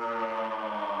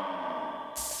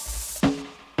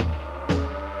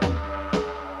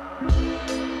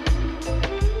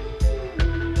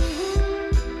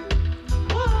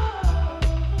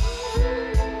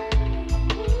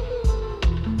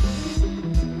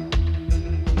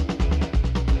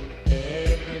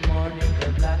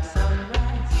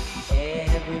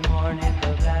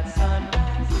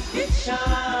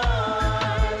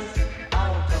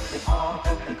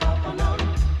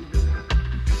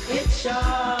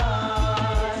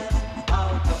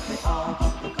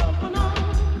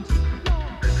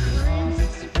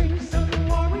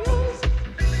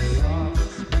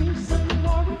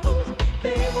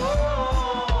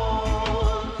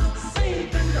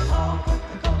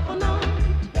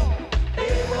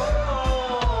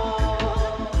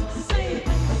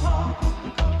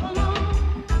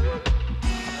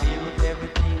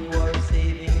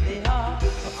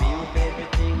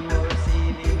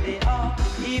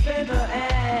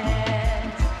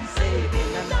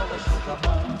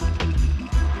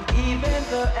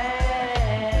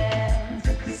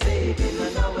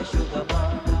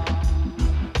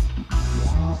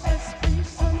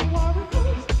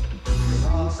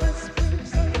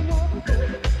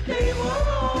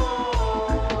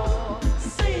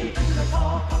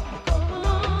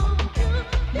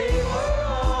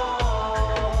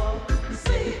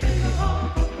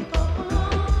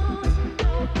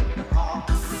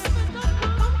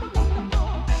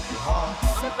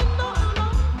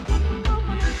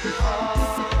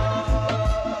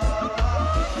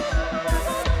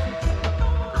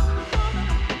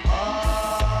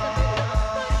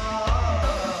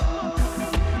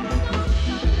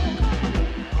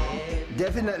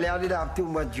 Definitely, I did have too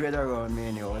much dread around me,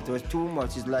 you know. It was too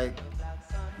much. It's like,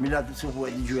 me not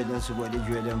support the dread and support the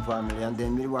dread and family, and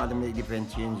then me want to make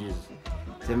different changes.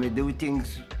 So me do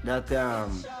things that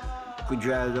could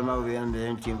drive them away and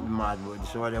then think mad, but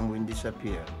so them wouldn't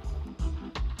disappear.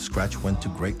 Scratch went to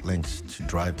great lengths to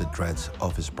drive the dreads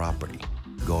off his property,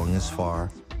 going as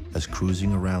far as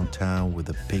cruising around town with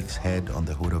a pig's head on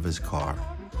the hood of his car,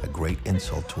 a great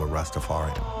insult to a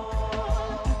Rastafarian.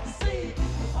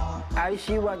 I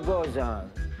see what goes on.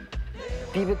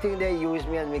 People think they use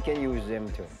me and we can use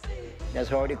them too. That's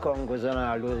how the Congos and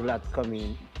all those lot come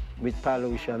in with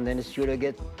pollution. Then the studio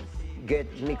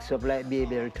get mixed up like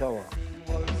Babel Tower.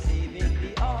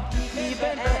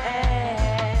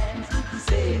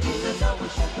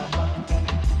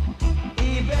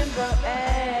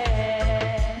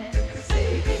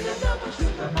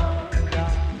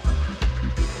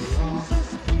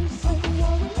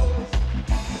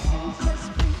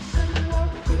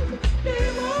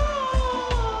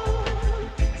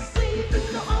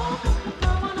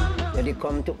 They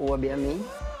come to obey me,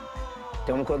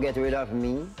 to get rid of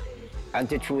me, and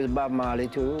to choose Bob Marley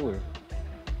to rule.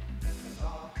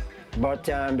 But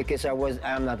because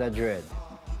I'm not a dread,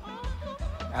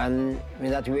 and I'm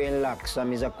not wearing locks,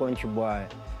 I'm a country boy,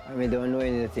 and I don't know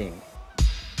anything.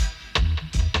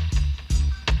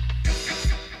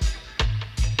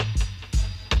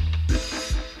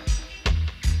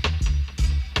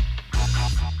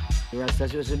 The Rastas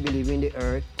supposed to believe in the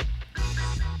earth,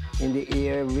 in the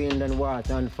air, wind, and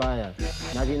water, and fire.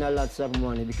 Not in a lots of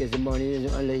money, because the money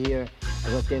is only here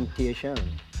as a temptation.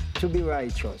 To be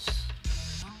righteous.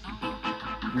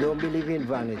 Don't believe in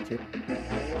vanity.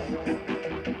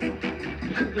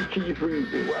 This is the chief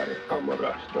reason why I'm a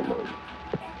Rasta man.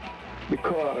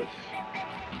 Because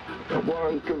I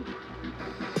want to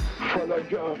follow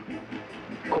Jah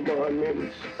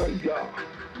commandments and Jah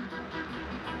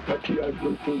that He has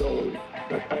written down,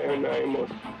 that I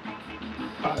must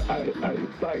I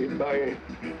abide by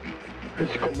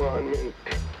His commandment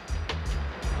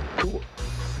to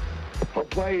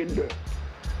avoid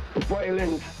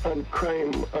violence and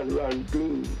crime and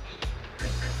wrongdoings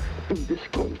in this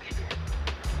country.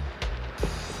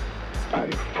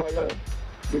 I follow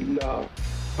the law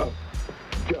of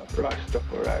Jah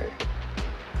Rastafari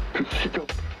to sit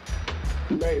up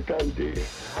night and day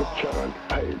to chant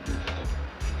hymns.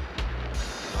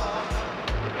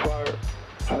 For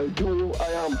although I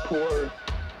am poor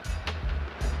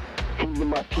in the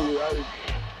material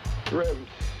realms,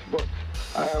 but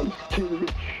I am still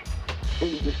rich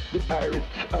in the pirates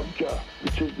of Jah,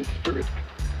 which is the spirit.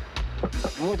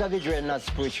 Most of the dread not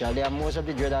spiritual. Most of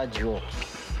the dread are jokes.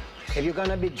 If you're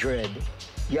gonna be dread,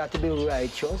 you have to be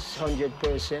righteous,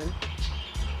 100%,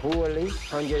 holy,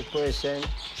 100%,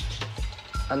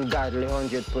 and godly,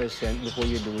 100% before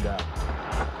you do that.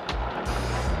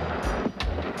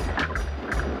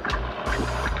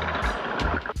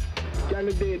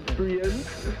 Candidate brain,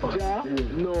 Jah,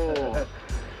 no.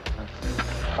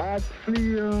 Heart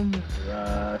freedom,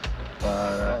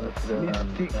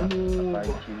 mystic move.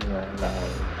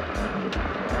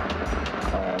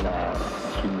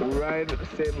 Ride the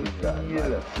seven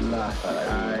seal. Last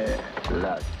eye,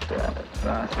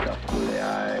 Rastafari,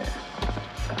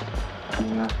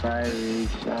 King of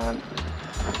Iration.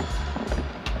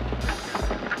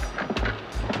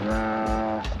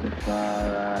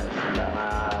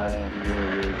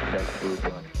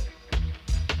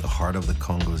 The Heart of the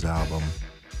Congos album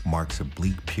marks a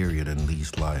bleak period in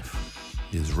Lee's life.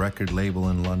 His record label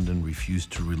in London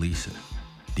refused to release it,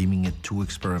 deeming it too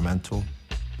experimental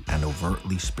and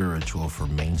overtly spiritual for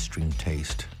mainstream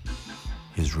taste.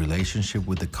 His relationship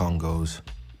with the Congos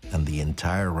and the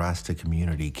entire Rasta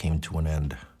community came to an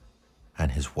end,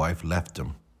 and his wife left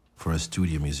him for a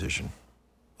studio musician.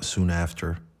 Soon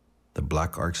after, the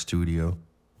Black Ark studio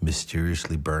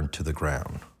mysteriously burned to the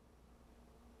ground.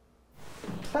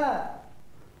 Hi,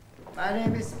 my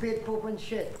name is Spit, Poop, and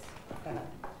Shit.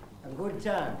 A good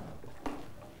time.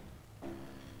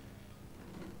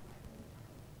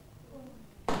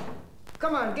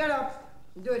 Come on, get up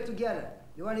and do it together.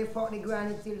 You want to fuck the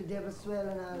granny till the devil swell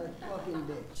and all that fucking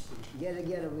bitch. Get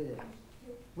together with it.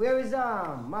 Where is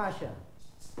Marsha?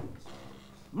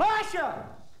 Marsha!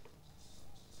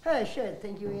 Hey, shit,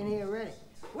 think you in here ready?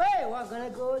 Wait, we're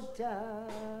gonna go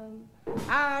time.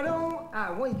 I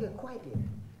want you to get quiet here.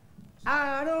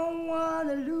 I don't want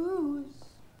to lose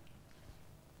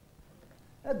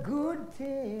a good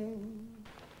thing.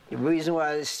 The reason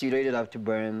why the studio didn't have to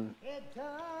burn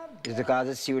is because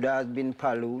the studio has been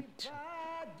polluted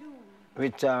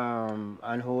with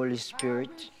unholy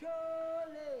spirit,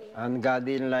 and God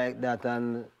didn't like that,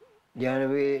 and the only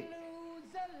way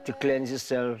to cleanse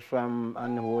yourself from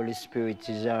unholy spirit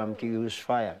is to use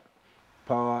fire.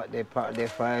 Power, the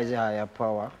fire is a higher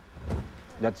power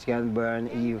that can burn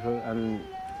evil, and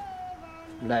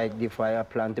like the fire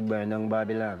plant to burn down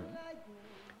Babylon.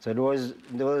 So those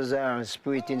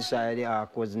spirit inside the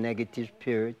ark was negative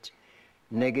spirit,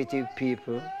 negative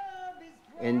people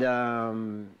in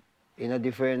a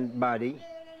different body.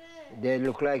 They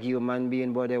look like human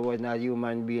being, but they was not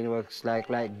human being. It was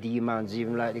like demons,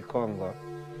 even like the Congo.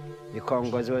 The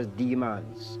Congos was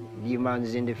demons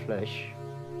in the flesh.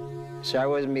 So I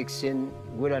was mixing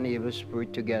good and evil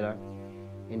spirit together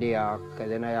in the ark,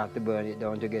 and then I had to burn it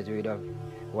down to get rid of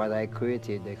what I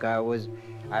created. Because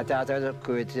I thought I was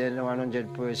creating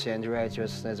 100%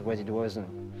 righteousness, but it wasn't.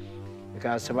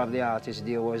 Because some of the artists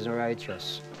there wasn't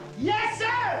righteous. Yes,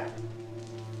 sir!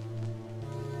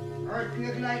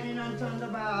 Earthquake, lightning, and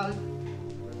thunderball.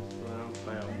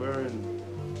 Fire burn.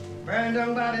 Burn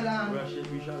down Babylon.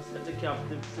 We shall set the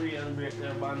captive free and break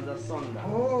their bands asunder.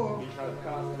 Oh. We shall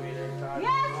cast away their cards.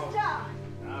 Yes, John.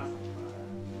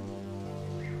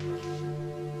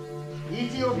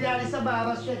 Ethiopia, Addis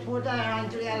Ababa, stretch forth our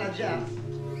hand to the Alajah.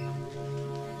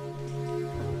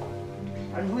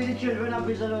 And we the children of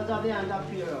Israel of the hand of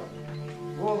Pharaoh.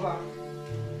 Go over.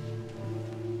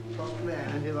 Fuck man,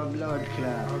 and have a blood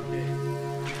clot. Okay.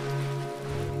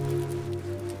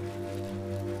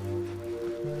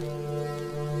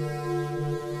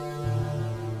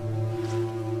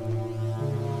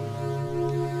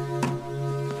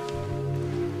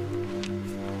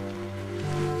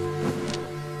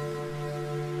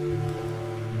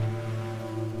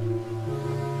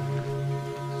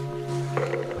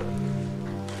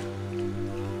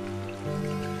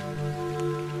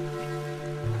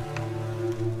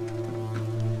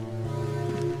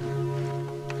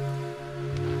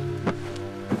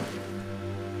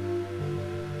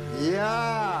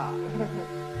 Yeah.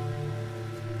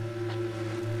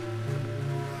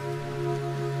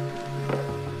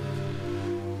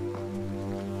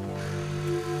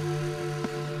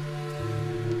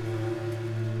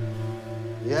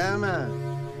 Yeah, man.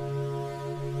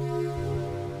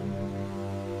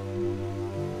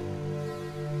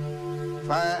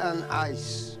 Fire and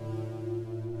ice.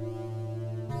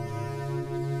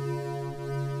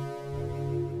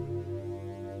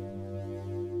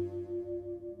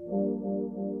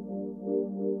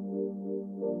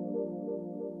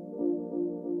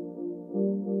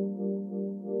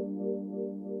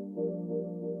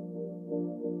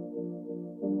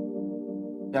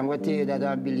 I'm going to tell you that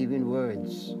I believe in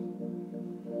words.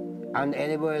 And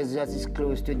anybody that is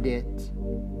close to death,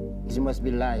 it must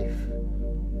be life.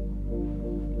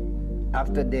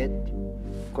 After death,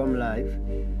 come life.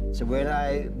 So when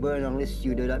I burn down the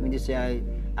studio, that means to say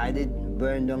I did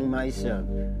burn down myself.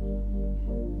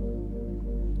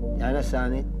 You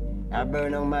understand it? I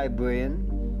burn down my brain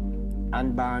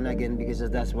and born again because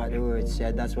that's what the word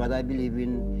said. That's what I believe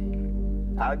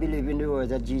in. I believe in the word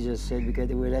that Jesus said because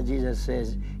the word that Jesus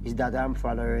says is that I'm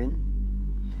following.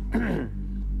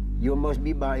 You must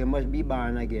be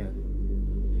born again.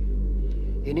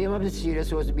 The name of the series is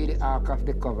supposed to be the Ark of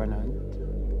the Covenant.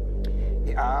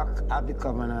 The Ark of the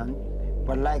Covenant.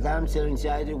 But like I'm saying,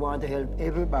 I did want to help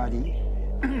everybody.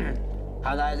 And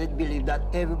I did believe that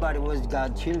everybody was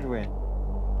God's children.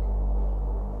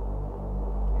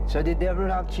 So the devil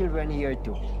have children here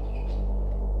too.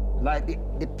 Like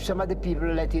some of the people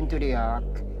let into the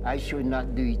Ark, I should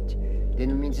not do it. Then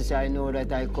it means to say I know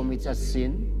that I commit a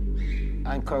sin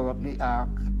and corrupt the Ark.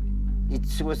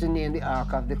 It's supposed to name the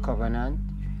Ark of the Covenant.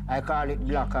 I call it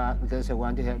Black Ark because I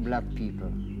want to help black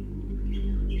people.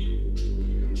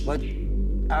 But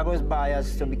I was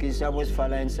biased so because I was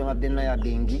following some of the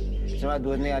Nyabingi. Some of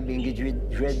those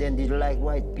Nyabingi dread and didn't like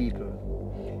white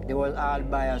people. They were all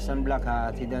biased and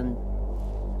black-hearted and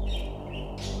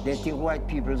they think white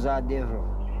people are devil.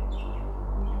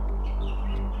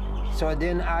 So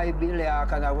then I built the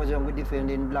Ark and I wasn't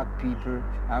defending black people.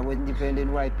 I wasn't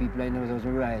defending white people, I know it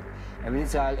wasn't right. And when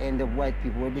it's all end up, white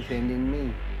people were defending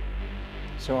me.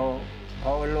 So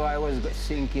how low I was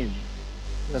sinking.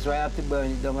 That's why I have to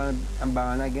burn it down and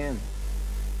burn again.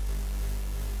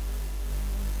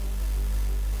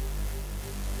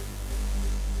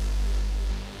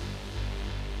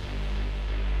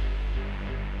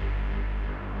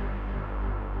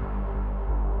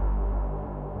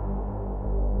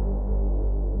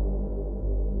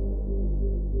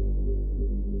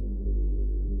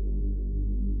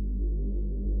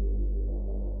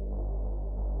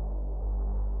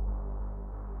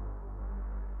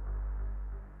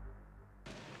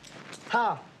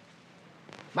 Ha!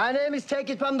 My name is Take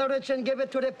It From the Rich and Give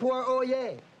It to the Poor, oh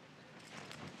yeah.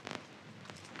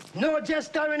 No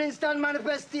gesturing instant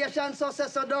manifestation,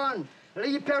 success or done.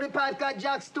 Lee Perry Pipe got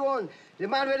Jack Stone, the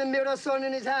man with the mirror sun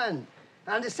in his hand.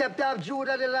 And the scepter of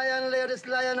Judah, the lion laid this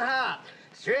lion heart.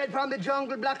 Straight from the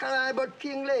jungle, black and eye, but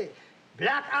kingly.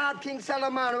 Black Art King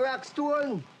Solomon, rock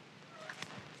stone.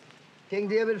 King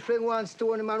David fling one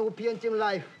stone, the man who paint him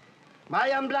life. I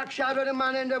am Black Shadow, the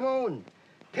man in the moon.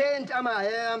 Paint am I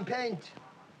am paint.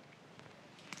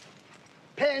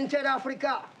 Painted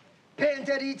Africa,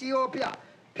 painted Ethiopia,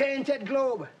 painted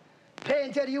globe,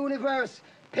 painted universe,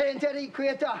 painted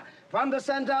equator, from the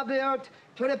center of the earth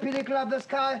to the pinnacle of the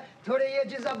sky, to the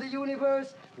edges of the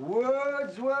universe.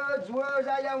 Words, words, words,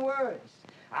 I am words.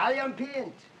 I am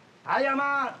paint, I am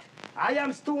art, I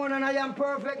am stone, and I am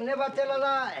perfect, never tell a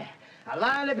lie. A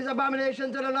lie is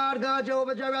abomination to the Lord God,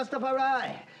 Jehovah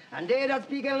Rastafari. And they that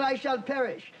speak a lie shall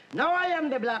perish. Now I am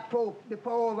the Black Pope, the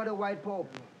power over the White Pope.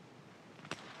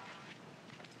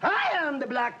 I am the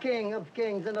Black King of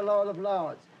Kings and the Lord of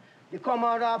Lords. The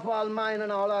commander of all mind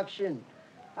and all action.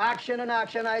 Action and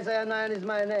action, Isaiah 9 is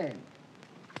my name.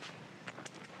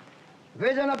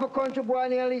 Vision of a country boy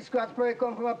near Lee Scratch Perry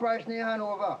come from a parish near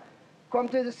Hanover. Come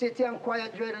to the city and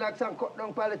quiet dreadlocks and cut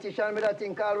down politicians with a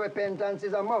thing called repentance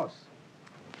is a must.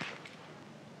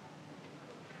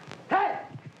 Hey!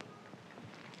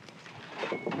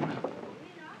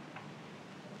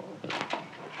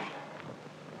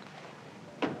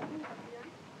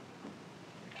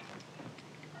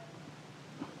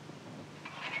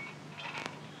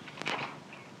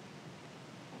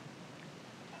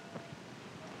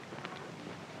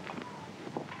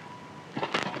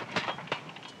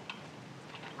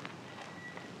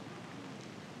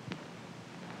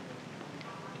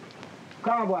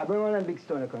 Come on, boy, bring one of them big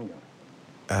stone and come down.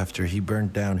 After he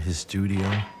burned down his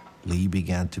studio, Lee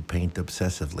began to paint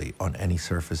obsessively on any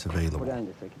surface available.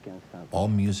 All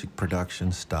music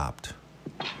production stopped.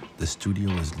 The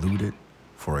studio was looted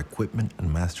for equipment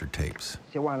and master tapes.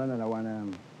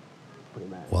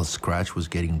 While Scratch was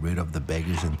getting rid of the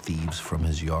beggars and thieves from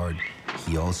his yard,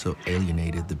 he also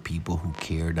alienated the people who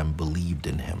cared and believed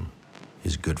in him.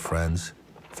 His good friends,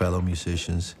 fellow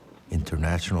musicians,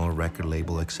 international record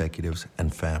label executives,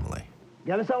 and family.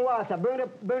 Get me some water.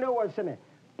 Bring the words to me.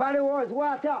 Pan the words,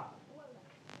 water.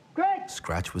 Great!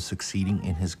 Scratch was succeeding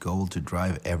in his goal to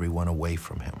drive everyone away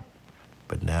from him.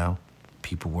 But now,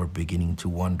 people were beginning to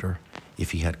wonder if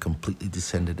he had completely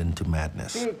descended into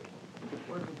madness. Speak.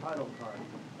 Where's the title card?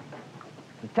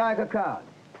 The tiger card.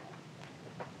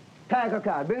 Tiger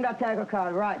card. Bring that tiger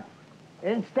card right.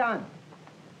 Instant.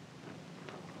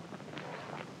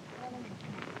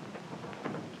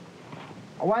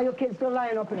 Why you kids still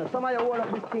line up, you know? Some of you hold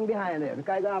up this thing behind there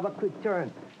because you have a quick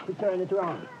turn to turn it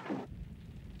around.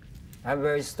 I'm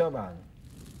very stubborn.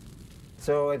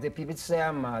 So if the people say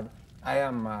I'm mad, I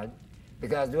am mad.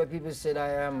 Because the way people say that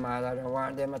I am mad, I don't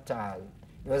want them at all.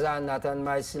 Those are not on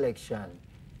my selection.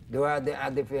 They are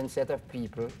a different set of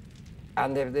people.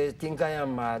 And if they think I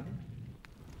am mad,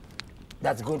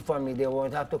 that's good for me. They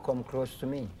won't have to come close to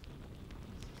me.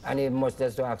 And it must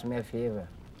just to ask me a favor.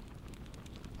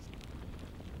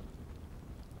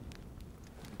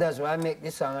 That's why I make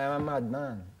this song, I'm a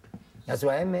madman. That's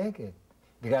why I make it.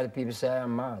 Because people say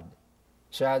I'm mad.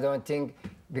 So I don't think,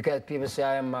 because people say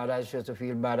I'm mad, I should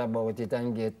feel bad about it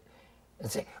and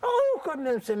say, oh, you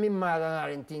couldn't say me mad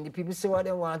and anything. The people say what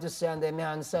they want to say and they may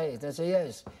answer it. And say,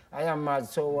 yes, I am mad,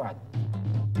 so what?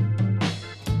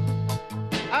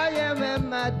 I am a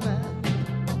madman.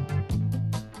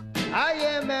 I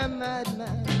am a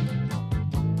madman.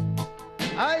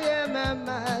 I am a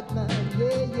madman.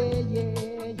 Yeah, yeah, yeah.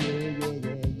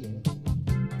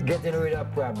 Getting rid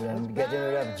of problems, getting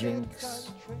rid of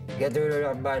jinx, getting rid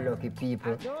of bad lucky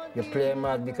people. You play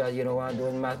mad because you don't want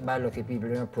those bad lucky people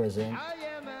in your present.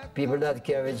 People that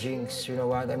carry jinx, you don't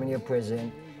want them in your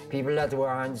present. People that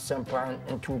want some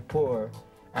and too poor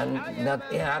and not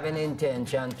have any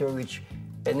intention to reach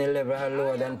any level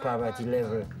lower than poverty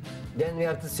level. Then we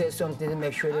have to say something to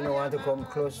make sure they don't want to come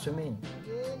close to me.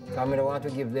 Because I don't want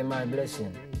to give them my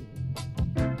blessing.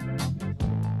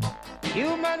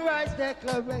 Human Rights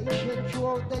Declaration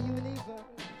throughout the universe.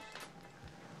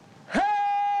 Hey!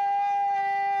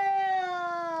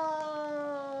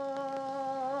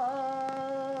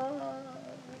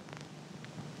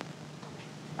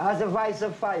 As a vice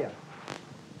of fire.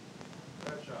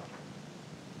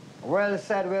 Well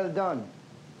said, well done.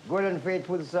 Good and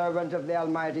faithful servant of the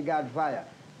Almighty God, fire.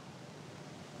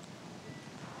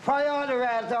 Fire all the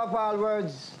wrath of all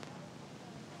words.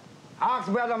 Ask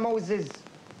Brother Moses.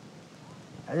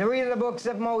 And you read the books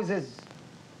of Moses.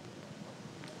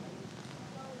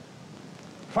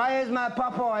 Fire is my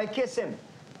papa, I kiss him.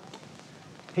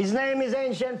 His name is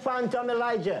Ancient Phantom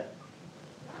Elijah.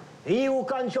 He who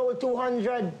controls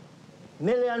 200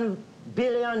 million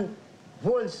billion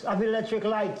volts of electric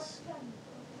lights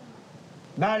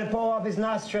by the power of his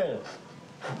nostril.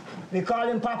 We call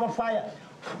him Papa Fire.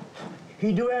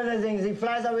 He do everything. He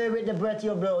flies away with the breath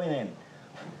you blow in him.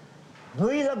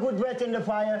 Breathe a good breath in the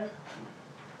fire,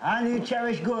 and you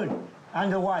cherish good on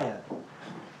the wire.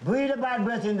 Breathe a bad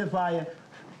breath in the fire,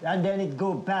 and then it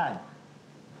go bad.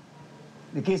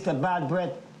 Because the bad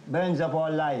breath burns up all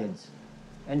lions,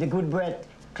 and the good breath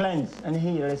cleanse and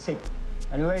heal the sick,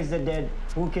 and raise the dead.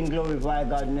 Who can glorify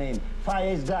God's name? Fire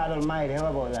is God Almighty. How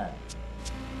about that?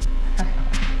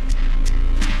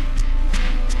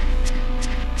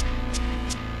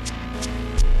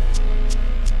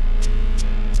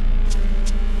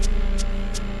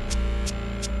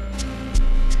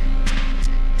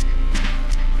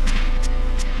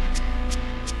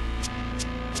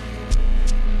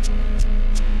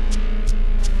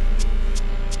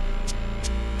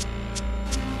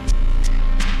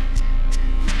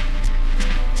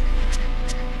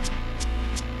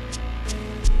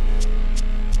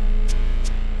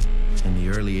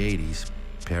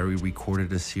 Perry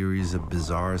recorded a series of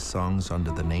bizarre songs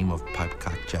under the name of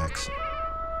Pipecock Jackson.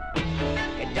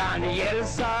 Down the yellow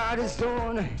side of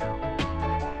stone,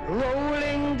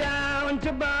 rolling down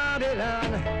to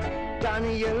Babylon. Down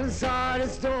the yellow side of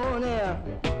stone, yeah.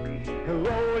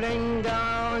 Rolling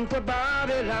down to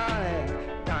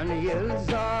Babylon. Down the yellow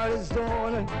side of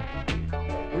stone,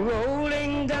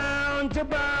 rolling down to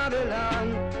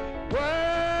Babylon.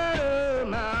 Whoa,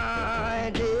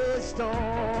 my dear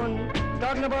stone.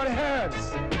 Talking about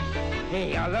herbs.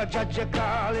 Hey, all the judge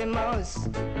call him mouse.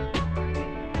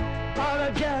 All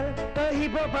the judge, the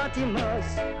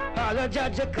hippopotamus. All the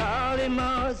judge call him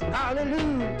mouse.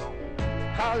 Hallelujah.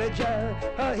 All the judge,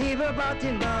 the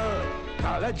hippopotamus.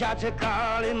 All the judge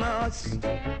call him mouse.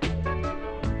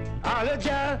 All the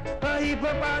judge, the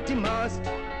hippopotamus.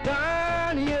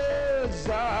 Daniel's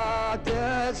at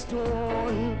the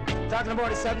stone. Talking about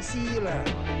the seven seal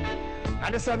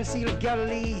and the seven seal of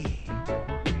Galilee.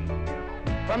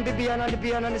 From the beyond and the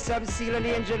beyond and the seven seal and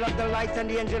the angel of the light and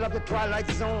the angel of the twilight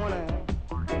zone.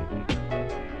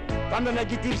 From the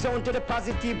negative zone to the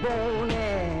positive bone.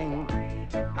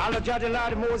 All the judge, the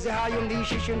Lord, Moses, how you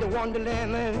leash in the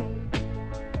wonderland.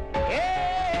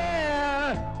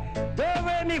 Yeah, the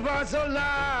way me was a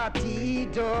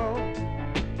latido.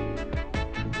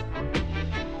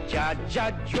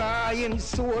 Jaja dry him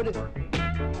sword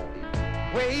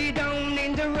way down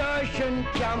in the Russian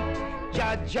camp.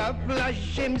 Jaja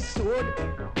flash him sword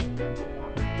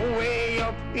Way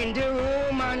up in the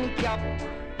Roman cap,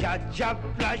 Jah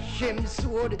flash him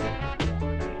sword.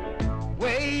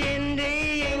 Way in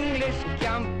the English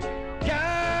camp,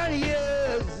 can't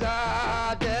use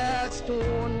the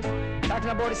stone. Talking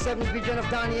about the seventh vision of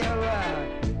Daniel,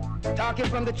 talking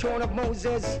from the throne of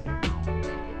Moses.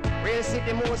 Where sit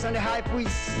the Moses and the high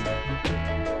priest.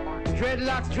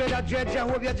 Dreadlocks, dread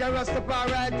Jehovah, Jah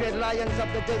Rastafari, dread lions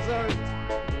of the desert.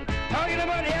 Talking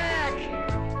about the ark,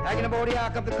 talking about the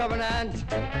ark of the covenant.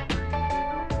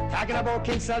 Talking about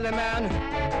King Solomon,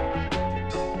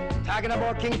 talking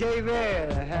about King David,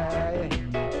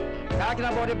 talking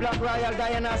about the Black Royal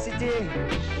Dynasty,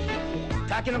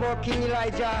 talking about King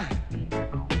Elijah.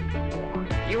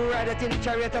 You ride it in the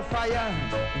chariot of fire.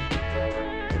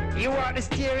 You are the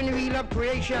steering wheel of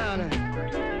creation.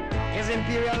 His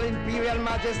Imperial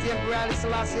Majesty Emperor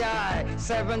Selassie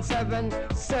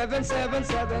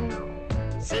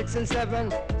 77777 6 and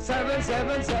 7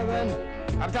 777.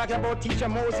 I'm talking about teacher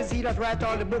Moses, he that write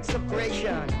all the books of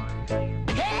creation.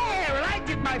 Hey,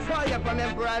 lighted by fire from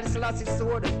Emperor Selassie's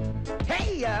sword.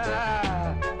 Hey,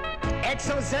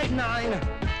 XOZ9,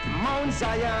 Mount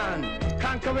Zion,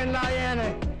 conquering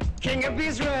lion, King of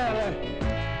Israel.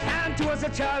 And to us a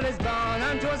child is born,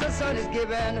 and to us a son is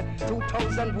given.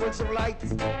 2,000 volts of light,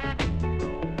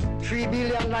 3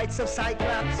 billion lights of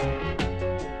Cyclops.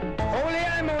 Holy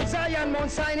I, Mount Zion,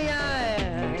 Mount Sinai.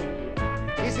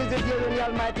 This is the day when the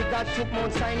Almighty God took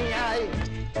Mount Sinai.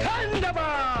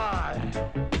 Thunderball!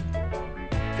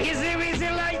 Easy, easy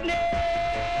lightning!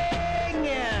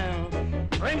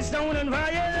 Brimstone and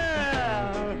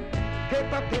fire!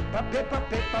 Pepper, pepper, pepper,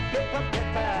 pepper, pepper,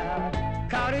 pepper.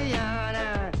 Cariana.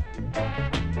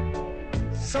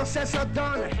 Success are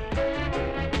done.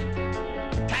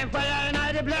 Time for you and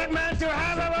I, the black man, to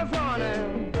have our fun.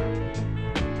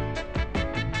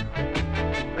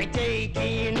 We're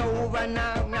taking over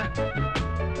now.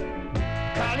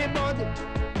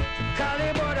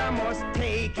 Calibod, I must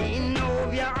taking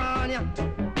over your honor.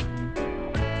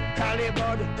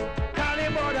 Calibod,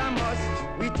 I must,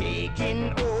 we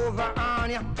taking over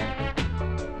on ya.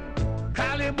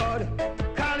 Calibod,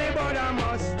 I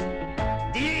must.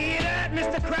 Do you hear that,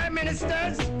 Mr. Prime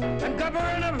Ministers and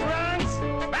Governor of France?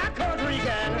 Back out,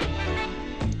 Regan.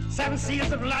 7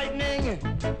 seals of lightning.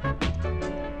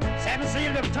 7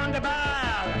 seals of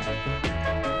thunderball.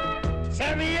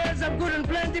 7 years of good and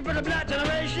plenty for the black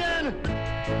generation.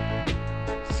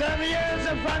 7 years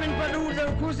of famine for those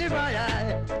who crucify.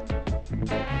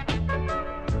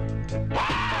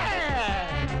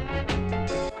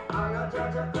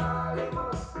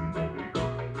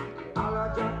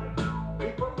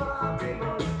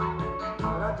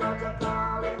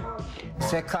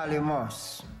 Say Kali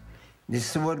must. The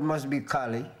sword must be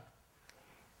Kali.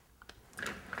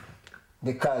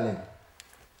 The Kali.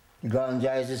 The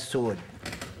ganja is the sword.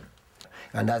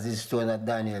 And that's the stone that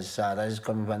Daniel saw. That is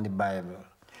coming from the Bible.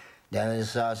 Daniel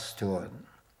saw a stone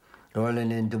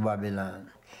rolling into Babylon.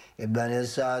 If Daniel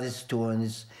saw the stone,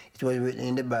 it was written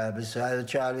in the Bible, so I will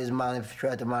try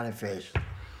to manifest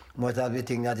most of the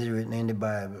thing that is written in the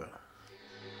Bible.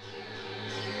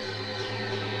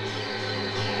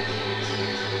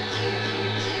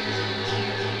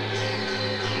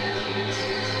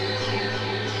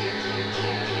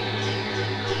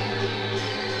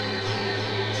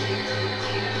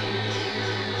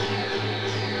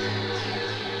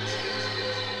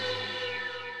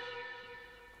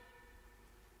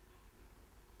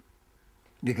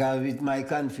 Because with my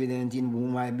confidence in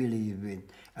whom I believe in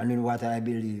and in what I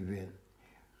believe in,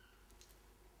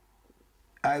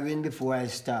 I win before I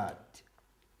start.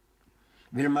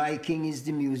 Well, my king is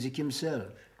the music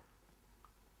himself.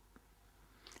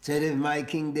 So if my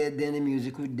king dead, then the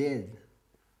music would dead.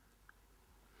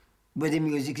 But the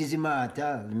music is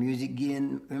immortal. The music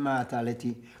gain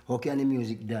immortality. How can the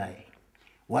music die?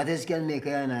 What else can make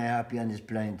I and I happy on this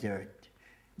planet Earth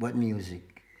but music?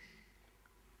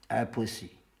 A pussy.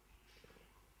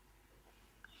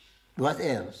 What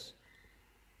else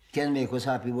can make us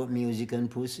happy but music and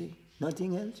pussy?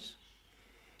 Nothing else.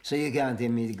 So you can't tell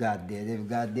me God dead. If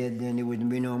God dead, then there wouldn't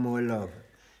be no more love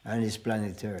on this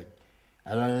planet Earth.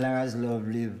 As long as love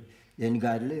live, then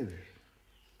God live.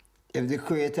 If the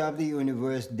creator of the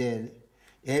universe dead,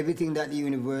 everything that the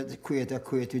universe creator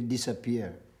created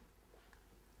disappear.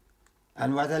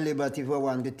 And what a liberty for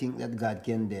one to think that God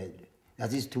can dead.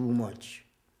 That is too much.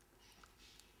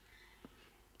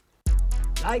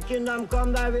 Thy kingdom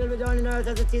come, thy will be done in earth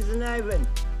as it is in heaven.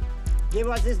 Give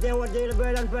us this day our daily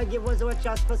bread, and forgive us our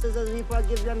trespasses as we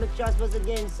forgive them that trespass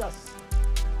against us.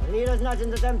 And lead us not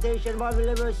into temptation, but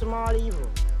deliver us from all evil.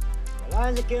 For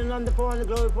thine is the kingdom, the power, and the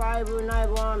glory forever and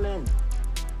ever. Amen.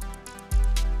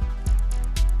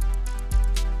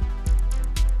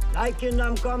 Thy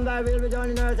kingdom come, thy will be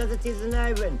done in earth as it is in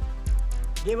heaven.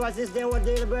 Give us this day our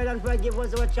daily bread and forgive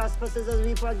us our trespasses as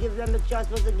we forgive them that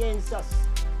trespass against us.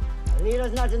 And lead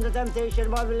us not into temptation,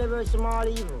 but deliver us from all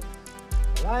evil.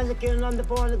 Thine is the kingdom, the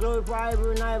power, and the glory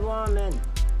forever and ever. Amen.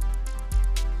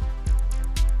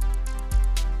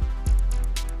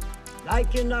 Thy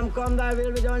kingdom come, thy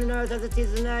will be done in earth as it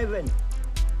is in heaven.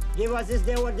 Give us this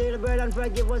day our daily bread and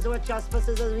forgive us our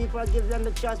trespasses as we forgive them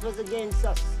that trespass against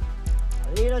us.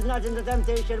 And lead us not into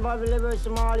temptation, but deliver us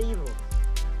from all evil.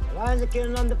 Thine is the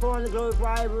kingdom, the power, and the glory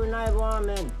forever and ever.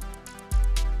 Amen.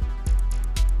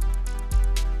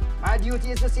 My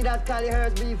duty is to see that Cali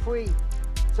herds be free,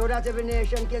 so that every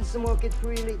nation can smoke it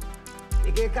freely.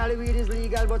 Because Cali weed is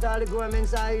legal, but all the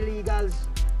governments are illegals.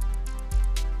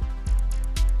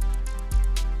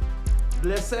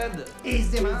 Blessed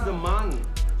is the man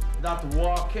that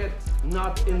walketh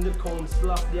not in the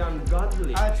counsel of the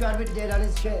ungodly. I trod with death on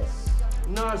his chest.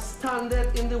 Nor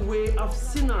standeth in the way of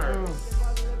sinners.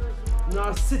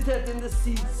 Nor sitteth in the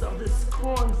seats of the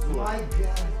scornful. My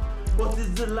God. But his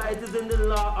delight is in the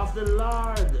law of the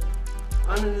Lord.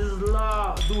 And in his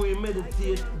law do we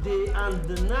meditate day and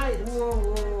the night.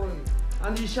 Whoa.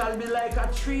 And he shall be like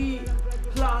a tree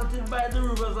planted by the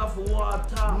rivers of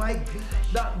water. My gosh.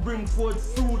 That bring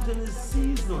forth fruit in his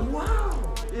season.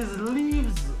 Wow. His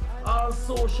leaves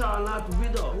also shall not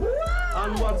wither. Wow.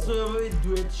 And whatsoever he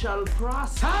doeth shall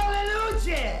prosper.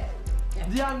 Hallelujah.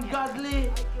 The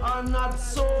ungodly are not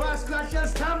so. First God shall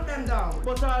stamp them down.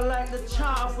 But are like the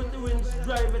chaff with the winds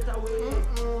drive it away.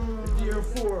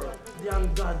 Therefore, the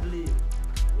ungodly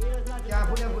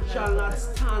shall not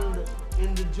stand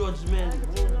in the judgment,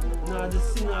 nor the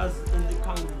sinners in the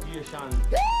congregation.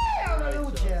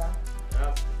 Hallelujah.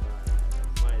 Yes.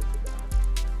 Mighty God.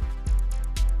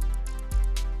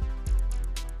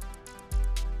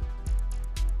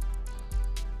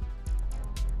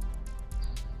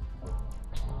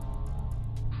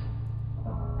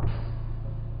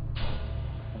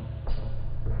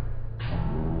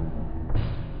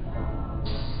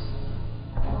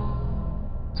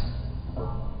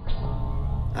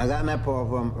 I got my power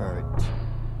from earth.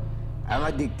 I'm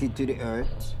addicted to the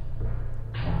earth.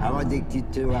 I'm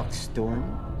addicted to rock stone.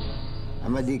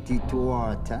 I'm addicted to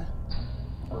water.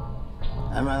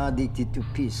 I'm addicted to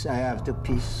peace. I have to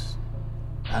peace.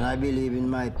 And I believe in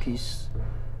my peace.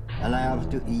 And I have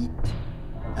to eat.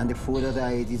 And the food that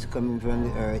I eat is coming from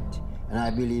the earth. And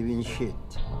I believe in shit.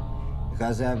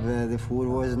 Because the food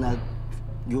was not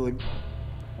good,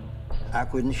 I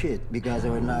couldn't shit because I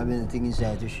wouldn't have anything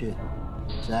inside to shit.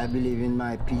 So I believe in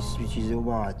my peace, which is the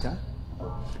water.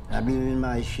 I believe in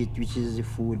my shit, which is the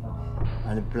food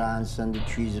and the plants and the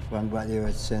trees from what the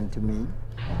earth sent to me.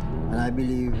 And I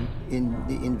believe in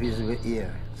the invisible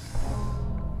air.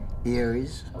 Air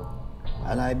is.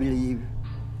 And I believe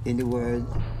in the word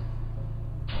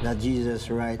that Jesus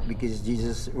writes, because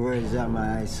Jesus' words are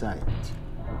my eyesight.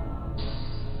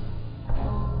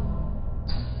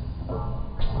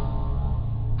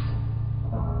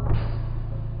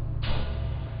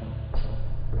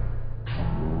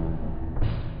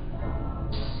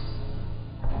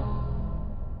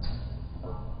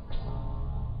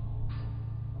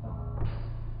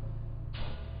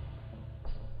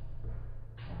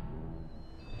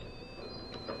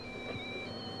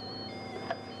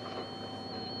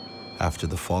 After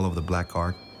the fall of the Black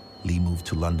Art, Lee moved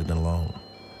to London alone,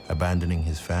 abandoning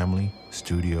his family,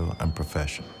 studio, and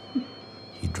profession.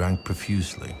 He drank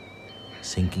profusely,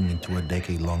 sinking into a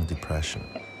decade-long depression.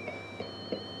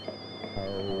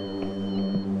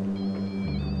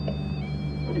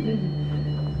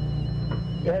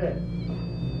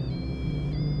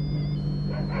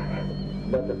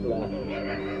 Butterfly.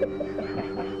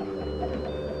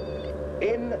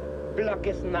 In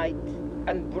blackest night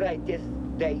and brightest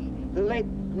day, let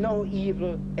no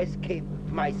evil escape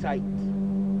my sight.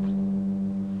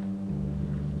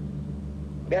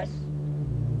 Yes.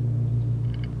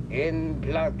 In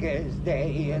blackest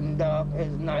day and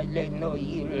darkest night, let no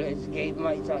evil escape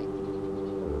my sight.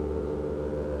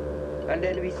 And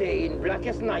then we say, in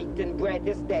blackest night and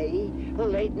brightest day,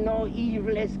 let no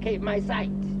evil escape my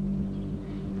sight.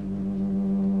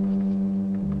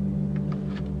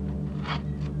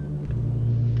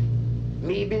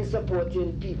 Me been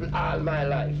supporting people all my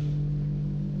life.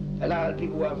 And all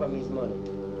people want from his money.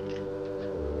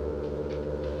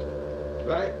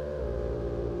 Right?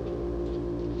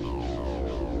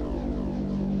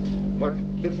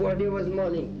 But before there was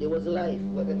money, there was life.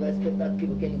 But if I expect that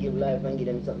people can give life and give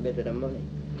them something better than money.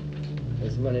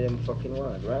 It's money them fucking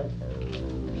want, right?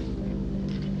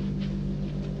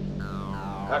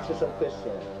 Ask you some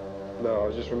questions. No, I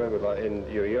was just remembered, like in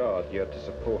your yard, you had to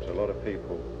support a lot of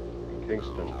people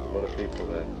Kingston, a lot of people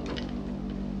there.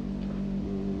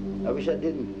 I wish I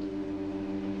didn't.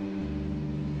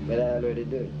 But I already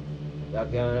do it. I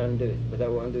can't undo it, but I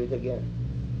won't do it again.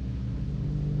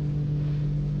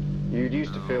 You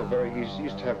used to feel you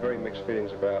used to have very mixed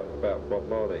feelings about Bob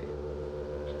Marley.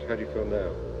 How do you feel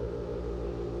now?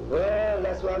 Well,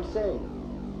 that's what I'm saying.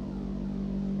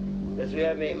 That's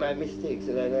where I make my mistakes,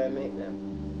 and I know I make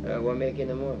them. I won't make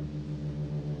any more.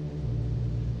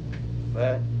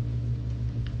 But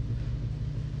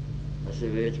that's the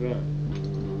way it's wrong.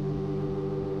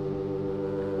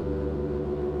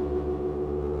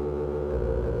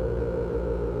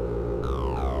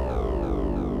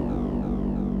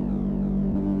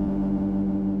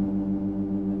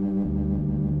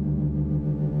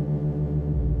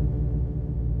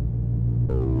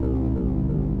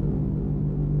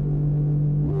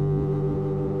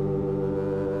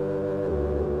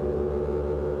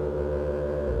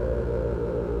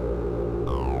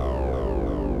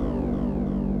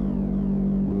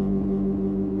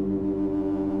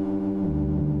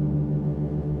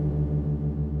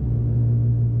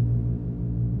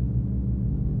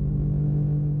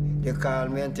 They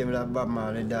called me and tell me that Bob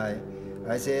Marley died.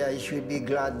 I say I should be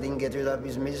glad he didn't get rid of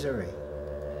his misery.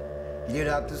 He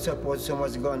didn't have to support so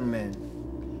much gunmen,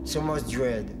 so much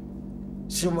dread,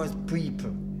 so much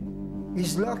people.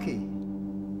 He's lucky.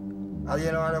 And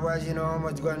you know, otherwise, you know how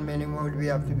much gunmen he would be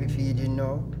have to be feeding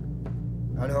now?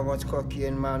 And how much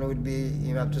cocaine man would be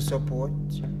him have to support?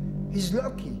 He's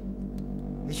lucky.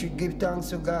 He should give thanks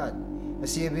to God and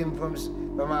save him from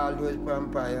all those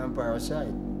vampire and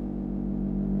parasites.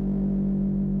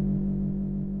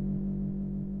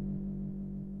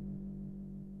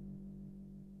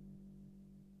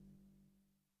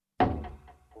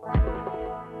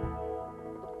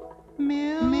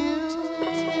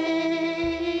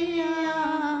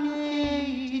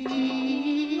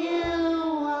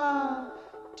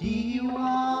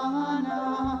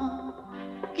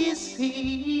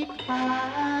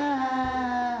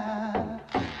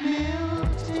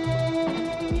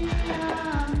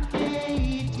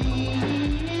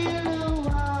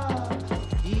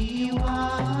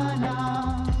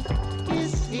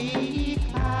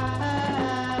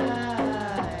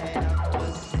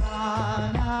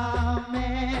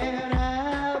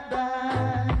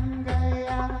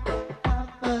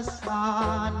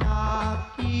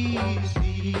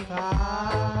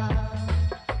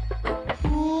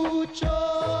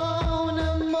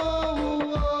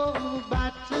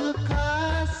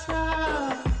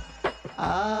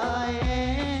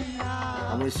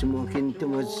 Smoking too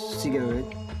much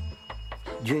cigarette,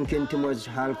 drinking too much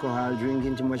alcohol,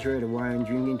 drinking too much red wine,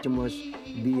 drinking too much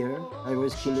beer. I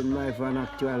was killing my fan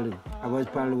actually. I was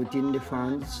polluting the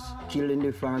fans, killing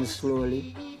the fans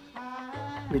slowly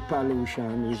with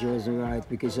pollution, which wasn't right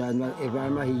because if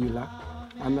I'm a healer,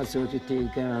 I'm not supposed to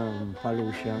take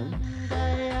pollution.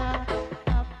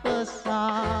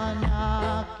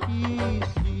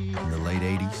 In the late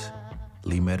 80s,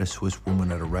 Lee met a Swiss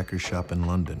woman at a record shop in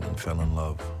London and fell in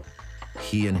love.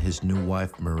 He and his new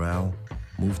wife, Miral,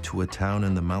 moved to a town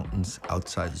in the mountains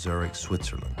outside Zurich,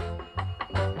 Switzerland.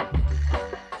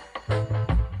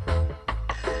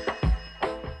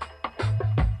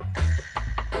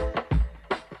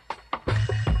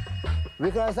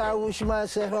 Because I wish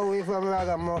myself away from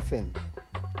ragamuffin.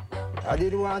 I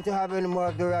didn't want to have any more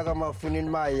of the ragamuffin in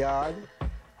my yard.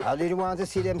 I didn't want to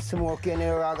see them smoking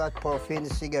a ragged puffing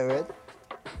cigarette.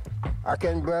 I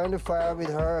can burn the fire with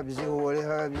herbs, the holy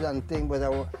herbs and things, but I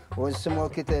won't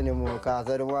smoke it anymore because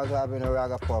I don't want to have any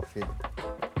ragamuffin.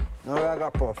 No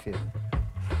ragamuffin.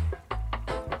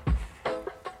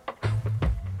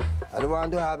 I don't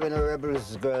want to have any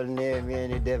rebel's girl near me,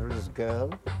 any devil's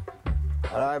girl.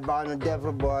 And I ban the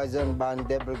devil boys and ban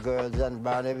devil girls and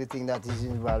ban everything that is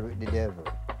involved with the devil.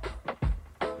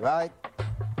 Right?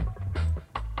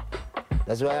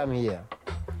 That's why I'm here.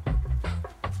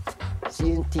 See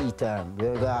you in tea time.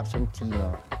 We're gonna have some tea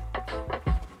now.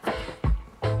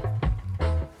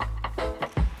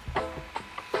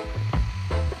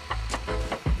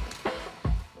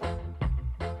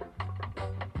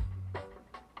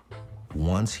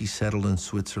 Once he settled in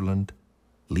Switzerland,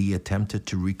 Lee attempted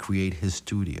to recreate his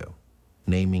studio,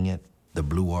 naming it the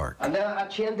Blue Ark. And then I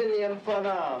changed the name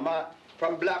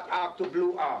from Black Ark to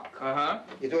Blue Ark.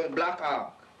 It was Black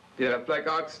Ark. Yeah, Black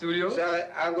Ark Studio? So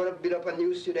I'm going to build up a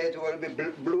new studio. It will be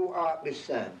Blue Ark this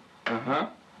time.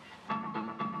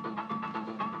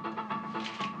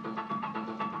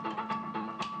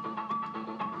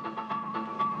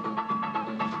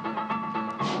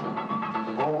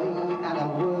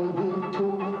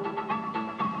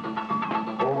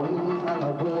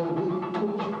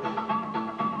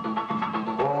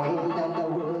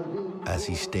 As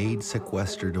he stayed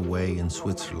sequestered away in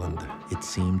Switzerland, it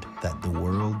seemed that the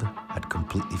world had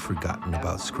completely forgotten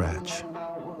about Scratch.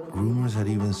 Rumors had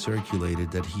even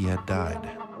circulated that he had died.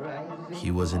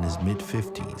 He was in his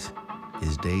mid-50s.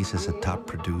 His days as a top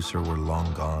producer were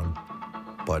long gone,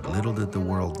 but little did the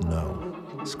world know,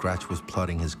 Scratch was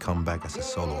plotting his comeback as a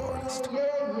solo artist.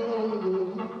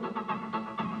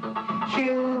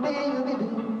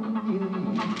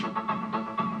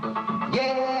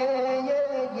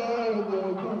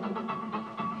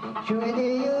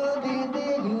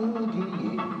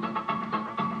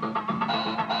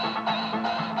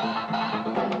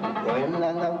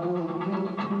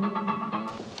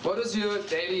 What does your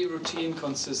daily routine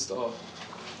consist of?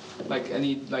 Like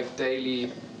any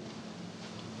daily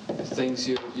things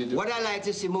you do? What I like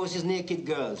to see most is naked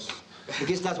girls,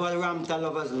 because that's what Ramta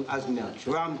loves as much.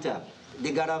 Ramta,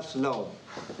 the god of love,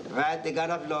 right? The god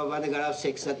of love and the god of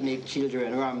sex that make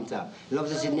children. Ramta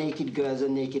loves to see naked girls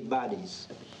and naked bodies.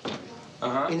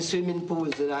 In swimming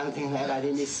pools and things like that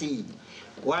in the sea.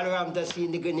 While Ramta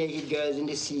seeing the naked girls in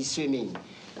the sea swimming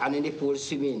and in the pool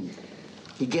swimming,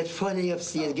 he gets funny of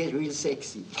sea and gets real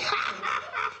sexy.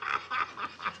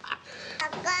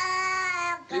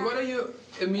 What are your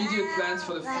immediate plans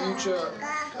for the future?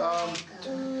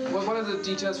 What are the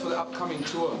details for the upcoming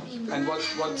tour? And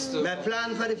what's the... My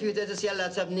plan for the future is to see a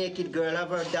lot of naked girls,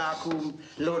 have a dark room,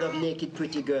 load of naked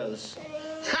pretty girls.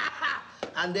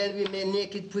 And then we make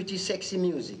naked pretty sexy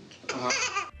music.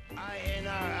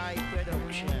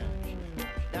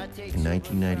 In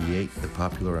 1998, the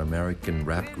popular American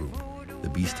rap group, the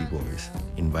Beastie Boys,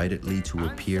 invited Lee to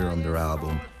appear on their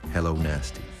album, Hello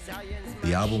Nasty.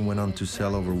 The album went on to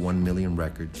sell over 1 million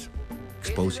records,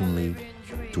 exposing Lee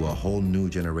to a whole new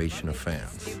generation of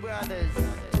fans.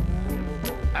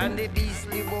 And the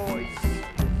Beastly Boys,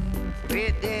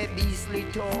 with their beastly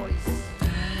toys,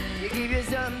 they give you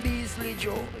some beastly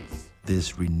joys.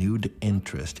 This renewed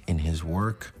interest in his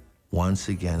work once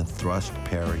again thrust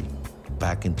Perry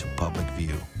back into public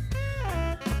view.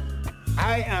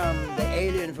 I am the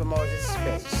alien from outer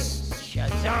space.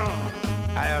 Shazam!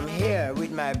 I am here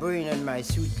with my brain and my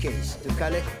suitcase to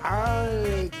collect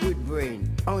only good brain,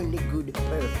 only good,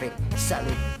 perfect,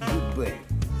 solid, good brain.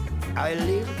 I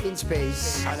live in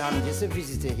space and I'm just a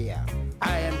visitor here.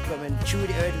 I am coming through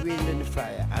the earth, wind and the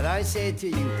fire. And I say to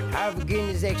you, have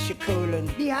Guinness extra cold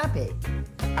and be happy.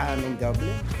 I am in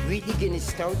Dublin with the Guinness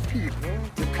Stout people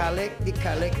to collect the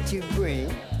collective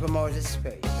brain from outer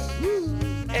space. Woo.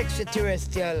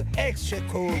 Extraterrestrial, extra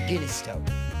cold Guinness Stout.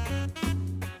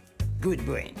 Good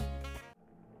brain.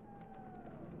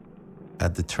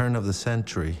 At the turn of the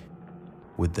century,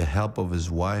 with the help of his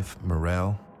wife,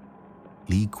 Morel,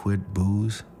 Lee quit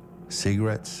booze,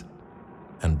 cigarettes,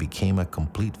 and became a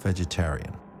complete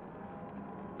vegetarian.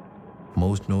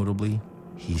 Most notably,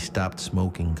 he stopped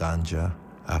smoking ganja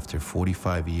after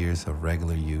 45 years of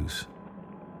regular use.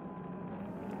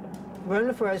 When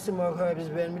the first smoked herbs,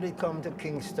 when we did come to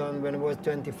Kingston when I was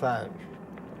 25.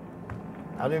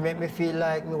 And it made me feel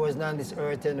like I wasn't on this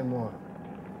earth anymore.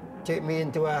 Take me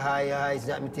into a higher heights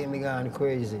that me think me gone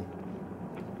crazy.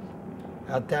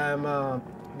 At the time,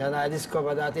 then I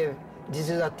discovered that this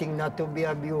is a thing not to be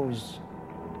abused.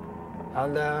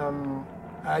 And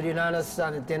I didn't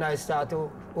understand it, then I started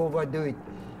to overdo it.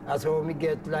 That's how me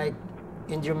get, like,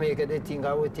 in Jamaica, they think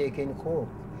I was taking coke.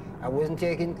 I wasn't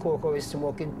taking coke, I was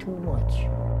smoking too much.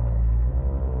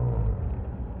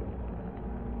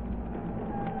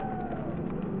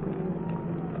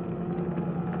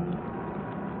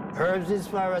 Herbs is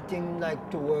for a thing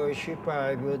like to worship,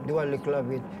 or you do a little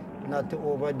of it, not to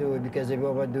overdo it, because if you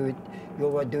overdo it, you're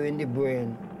overdoing the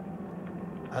brain.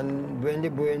 And when the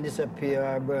brain disappears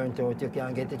or burnt out, you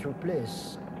can't get it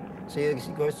replaced. So you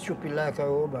go stupid like a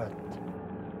robot.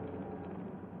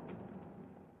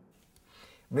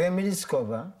 When we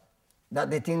discover that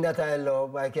the thing that I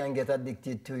love, I can get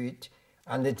addicted to it,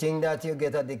 and the thing that you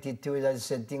get addicted to is that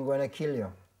said thing gonna kill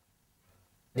you,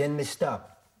 then we stop.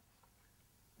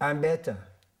 I'm better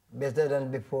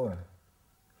than before.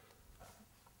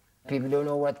 People don't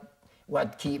know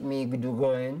what keep me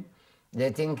going. They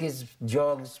think it's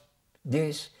drugs,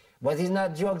 this, but it's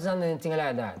not drugs and anything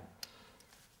like that.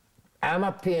 I'm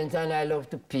a painter and I love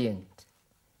to paint.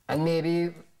 And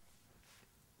maybe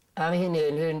I'm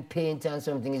inhaling paint and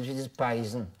something which is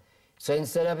poison. So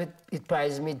instead of it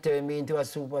poisons me, turn me into a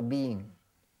super being.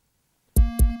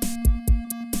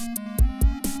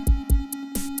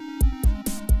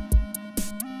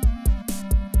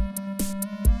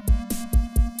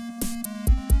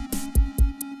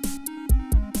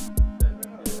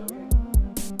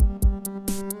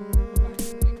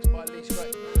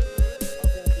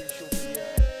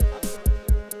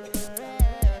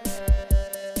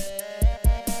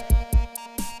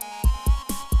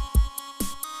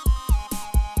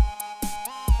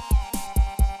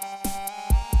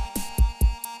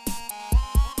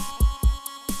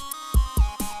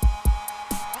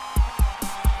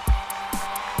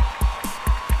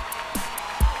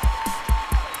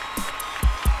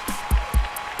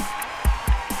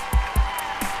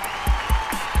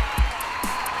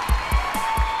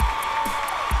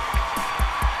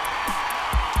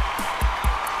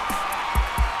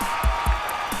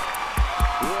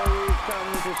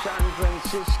 to San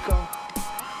Francisco.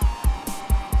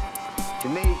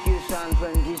 Jamaica, San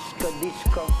Francisco,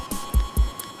 disco.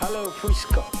 Hello,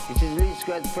 Frisco. This is Lee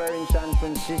Scott Fair in San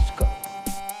Francisco.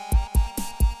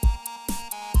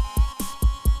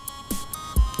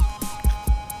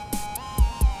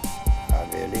 I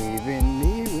believe in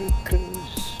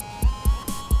miracles.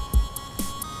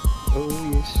 Oh,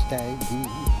 yes, I do.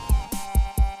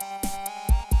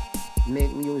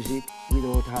 Make music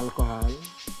without alcohol.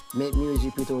 Make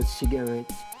music without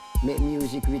cigarette. Make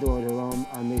music without rum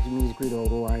and make music without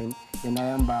wine. Then I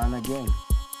am born again.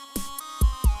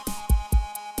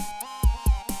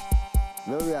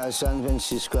 Well, we are San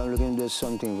Francisco. I'm looking to do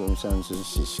something from San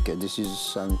Francisco. This is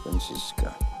San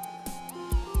Francisco.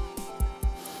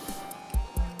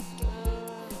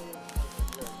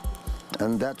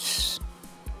 And that's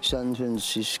San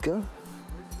Francisco.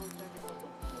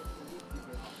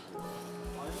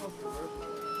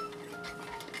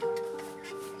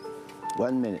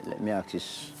 One minute, let me ask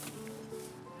this.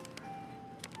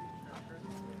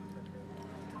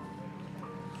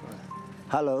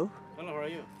 Hello. Hello, how are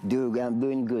you? Dude, I'm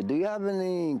doing good. Do you have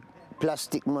any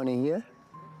plastic money here?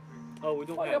 Oh, we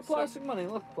don't have plastic money.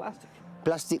 Look, plastic.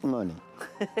 Plastic money.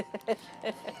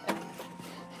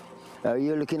 Are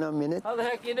you looking a minute? How the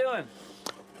heck you doing?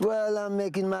 Well, I'm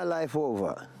making my life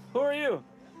over. Who are you?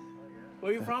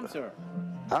 Where are you from, sir?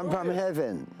 I'm from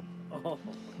heaven. Oh.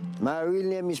 My real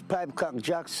name is Pipecock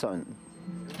Jackson.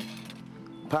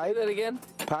 Pipe. Say that again?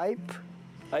 Pipe.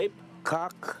 Pipe.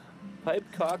 Cock. Pipe,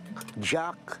 cock.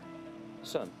 Jack.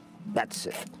 Son. That's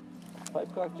it.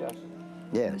 Pipe, cock, Jackson.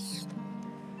 Yes.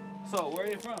 So, where are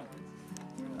you from?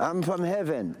 I'm from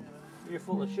heaven. You're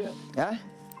full of shit. Huh?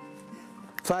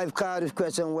 5 Cardiff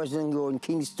Crescent, Western Road,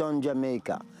 Kingston,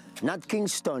 Jamaica. Not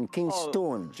Kingston,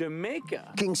 Kingston. Oh,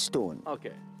 Jamaica? Kingston.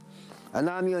 Okay. And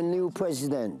I'm your new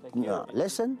president. No,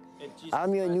 listen,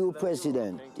 I'm your new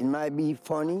president. It might be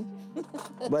funny,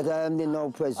 but I am the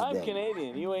new president. I'm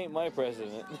Canadian. You ain't my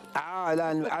president. Ah,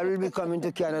 then I will be coming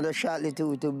to Canada shortly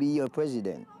to be your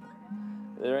president.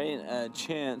 There ain't a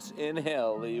chance in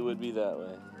hell that you would be that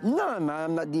way. No, man,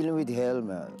 I'm not dealing with hell,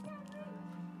 man.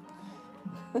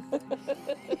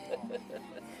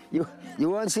 You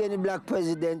won't see any black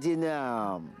president in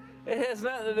It has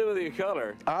nothing to do with your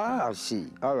color. Ah, I see.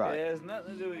 All right. It has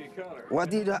nothing to do with your color. What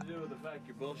it did has to do with the fact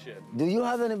you're bullshit. Do you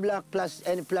have any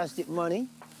any plastic money?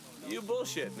 You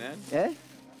bullshit, man. Eh?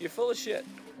 You're full of shit.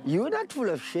 You're not full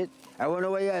of shit. I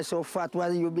wonder why you're so fat. What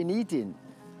have you been eating?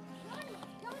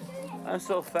 I'm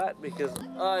so fat because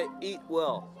I eat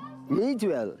well. You eat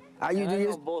well. Are you? And Do I you?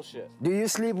 know bullshit. Do you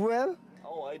sleep well?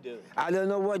 Oh, I do. I don't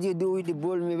know what you do with the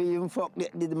bull. Maybe you fuck the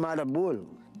mother bull.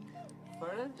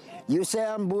 Pardon? You say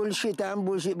I'm bullshit,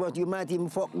 but you might even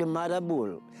fuck the mother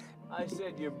bull. I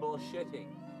said you're bullshitting.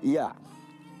 Yeah.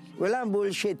 Well, I'm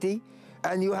bullshitty,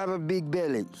 and you have a big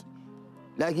belly,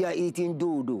 like you're eating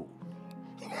doo-doo.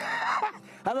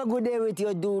 Have a good day with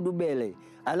your doo-doo belly,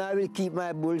 and I will keep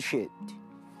my bullshit.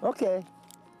 Okay.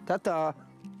 Ta-ta.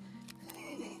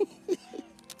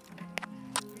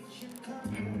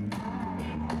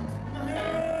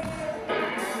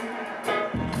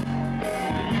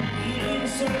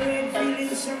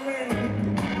 Feeling so red.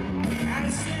 I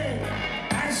said,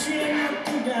 I swear not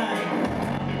to die.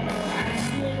 I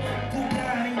swear not to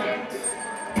die.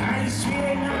 I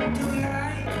swear not to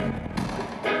lie.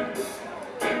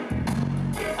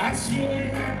 I swear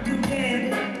not to dead,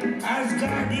 as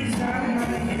God is on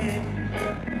my head.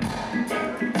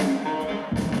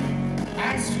 I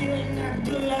swear not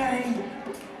to lie.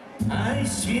 I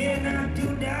swear not to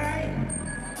die.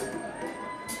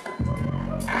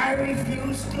 I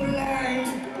refuse to lie,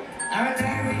 and I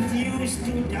refuse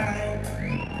to die.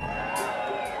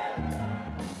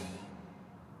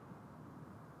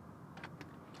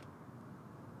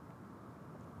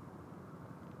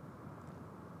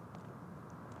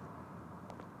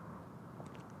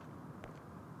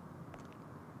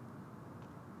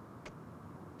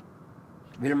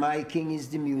 Well, my king is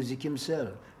the music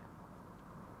himself.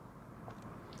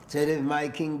 Said if my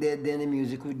king dead, then the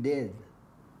music would dead.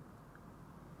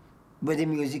 But the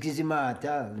music is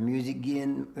immortal. The music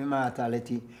gain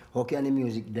immortality. How can the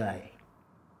music die?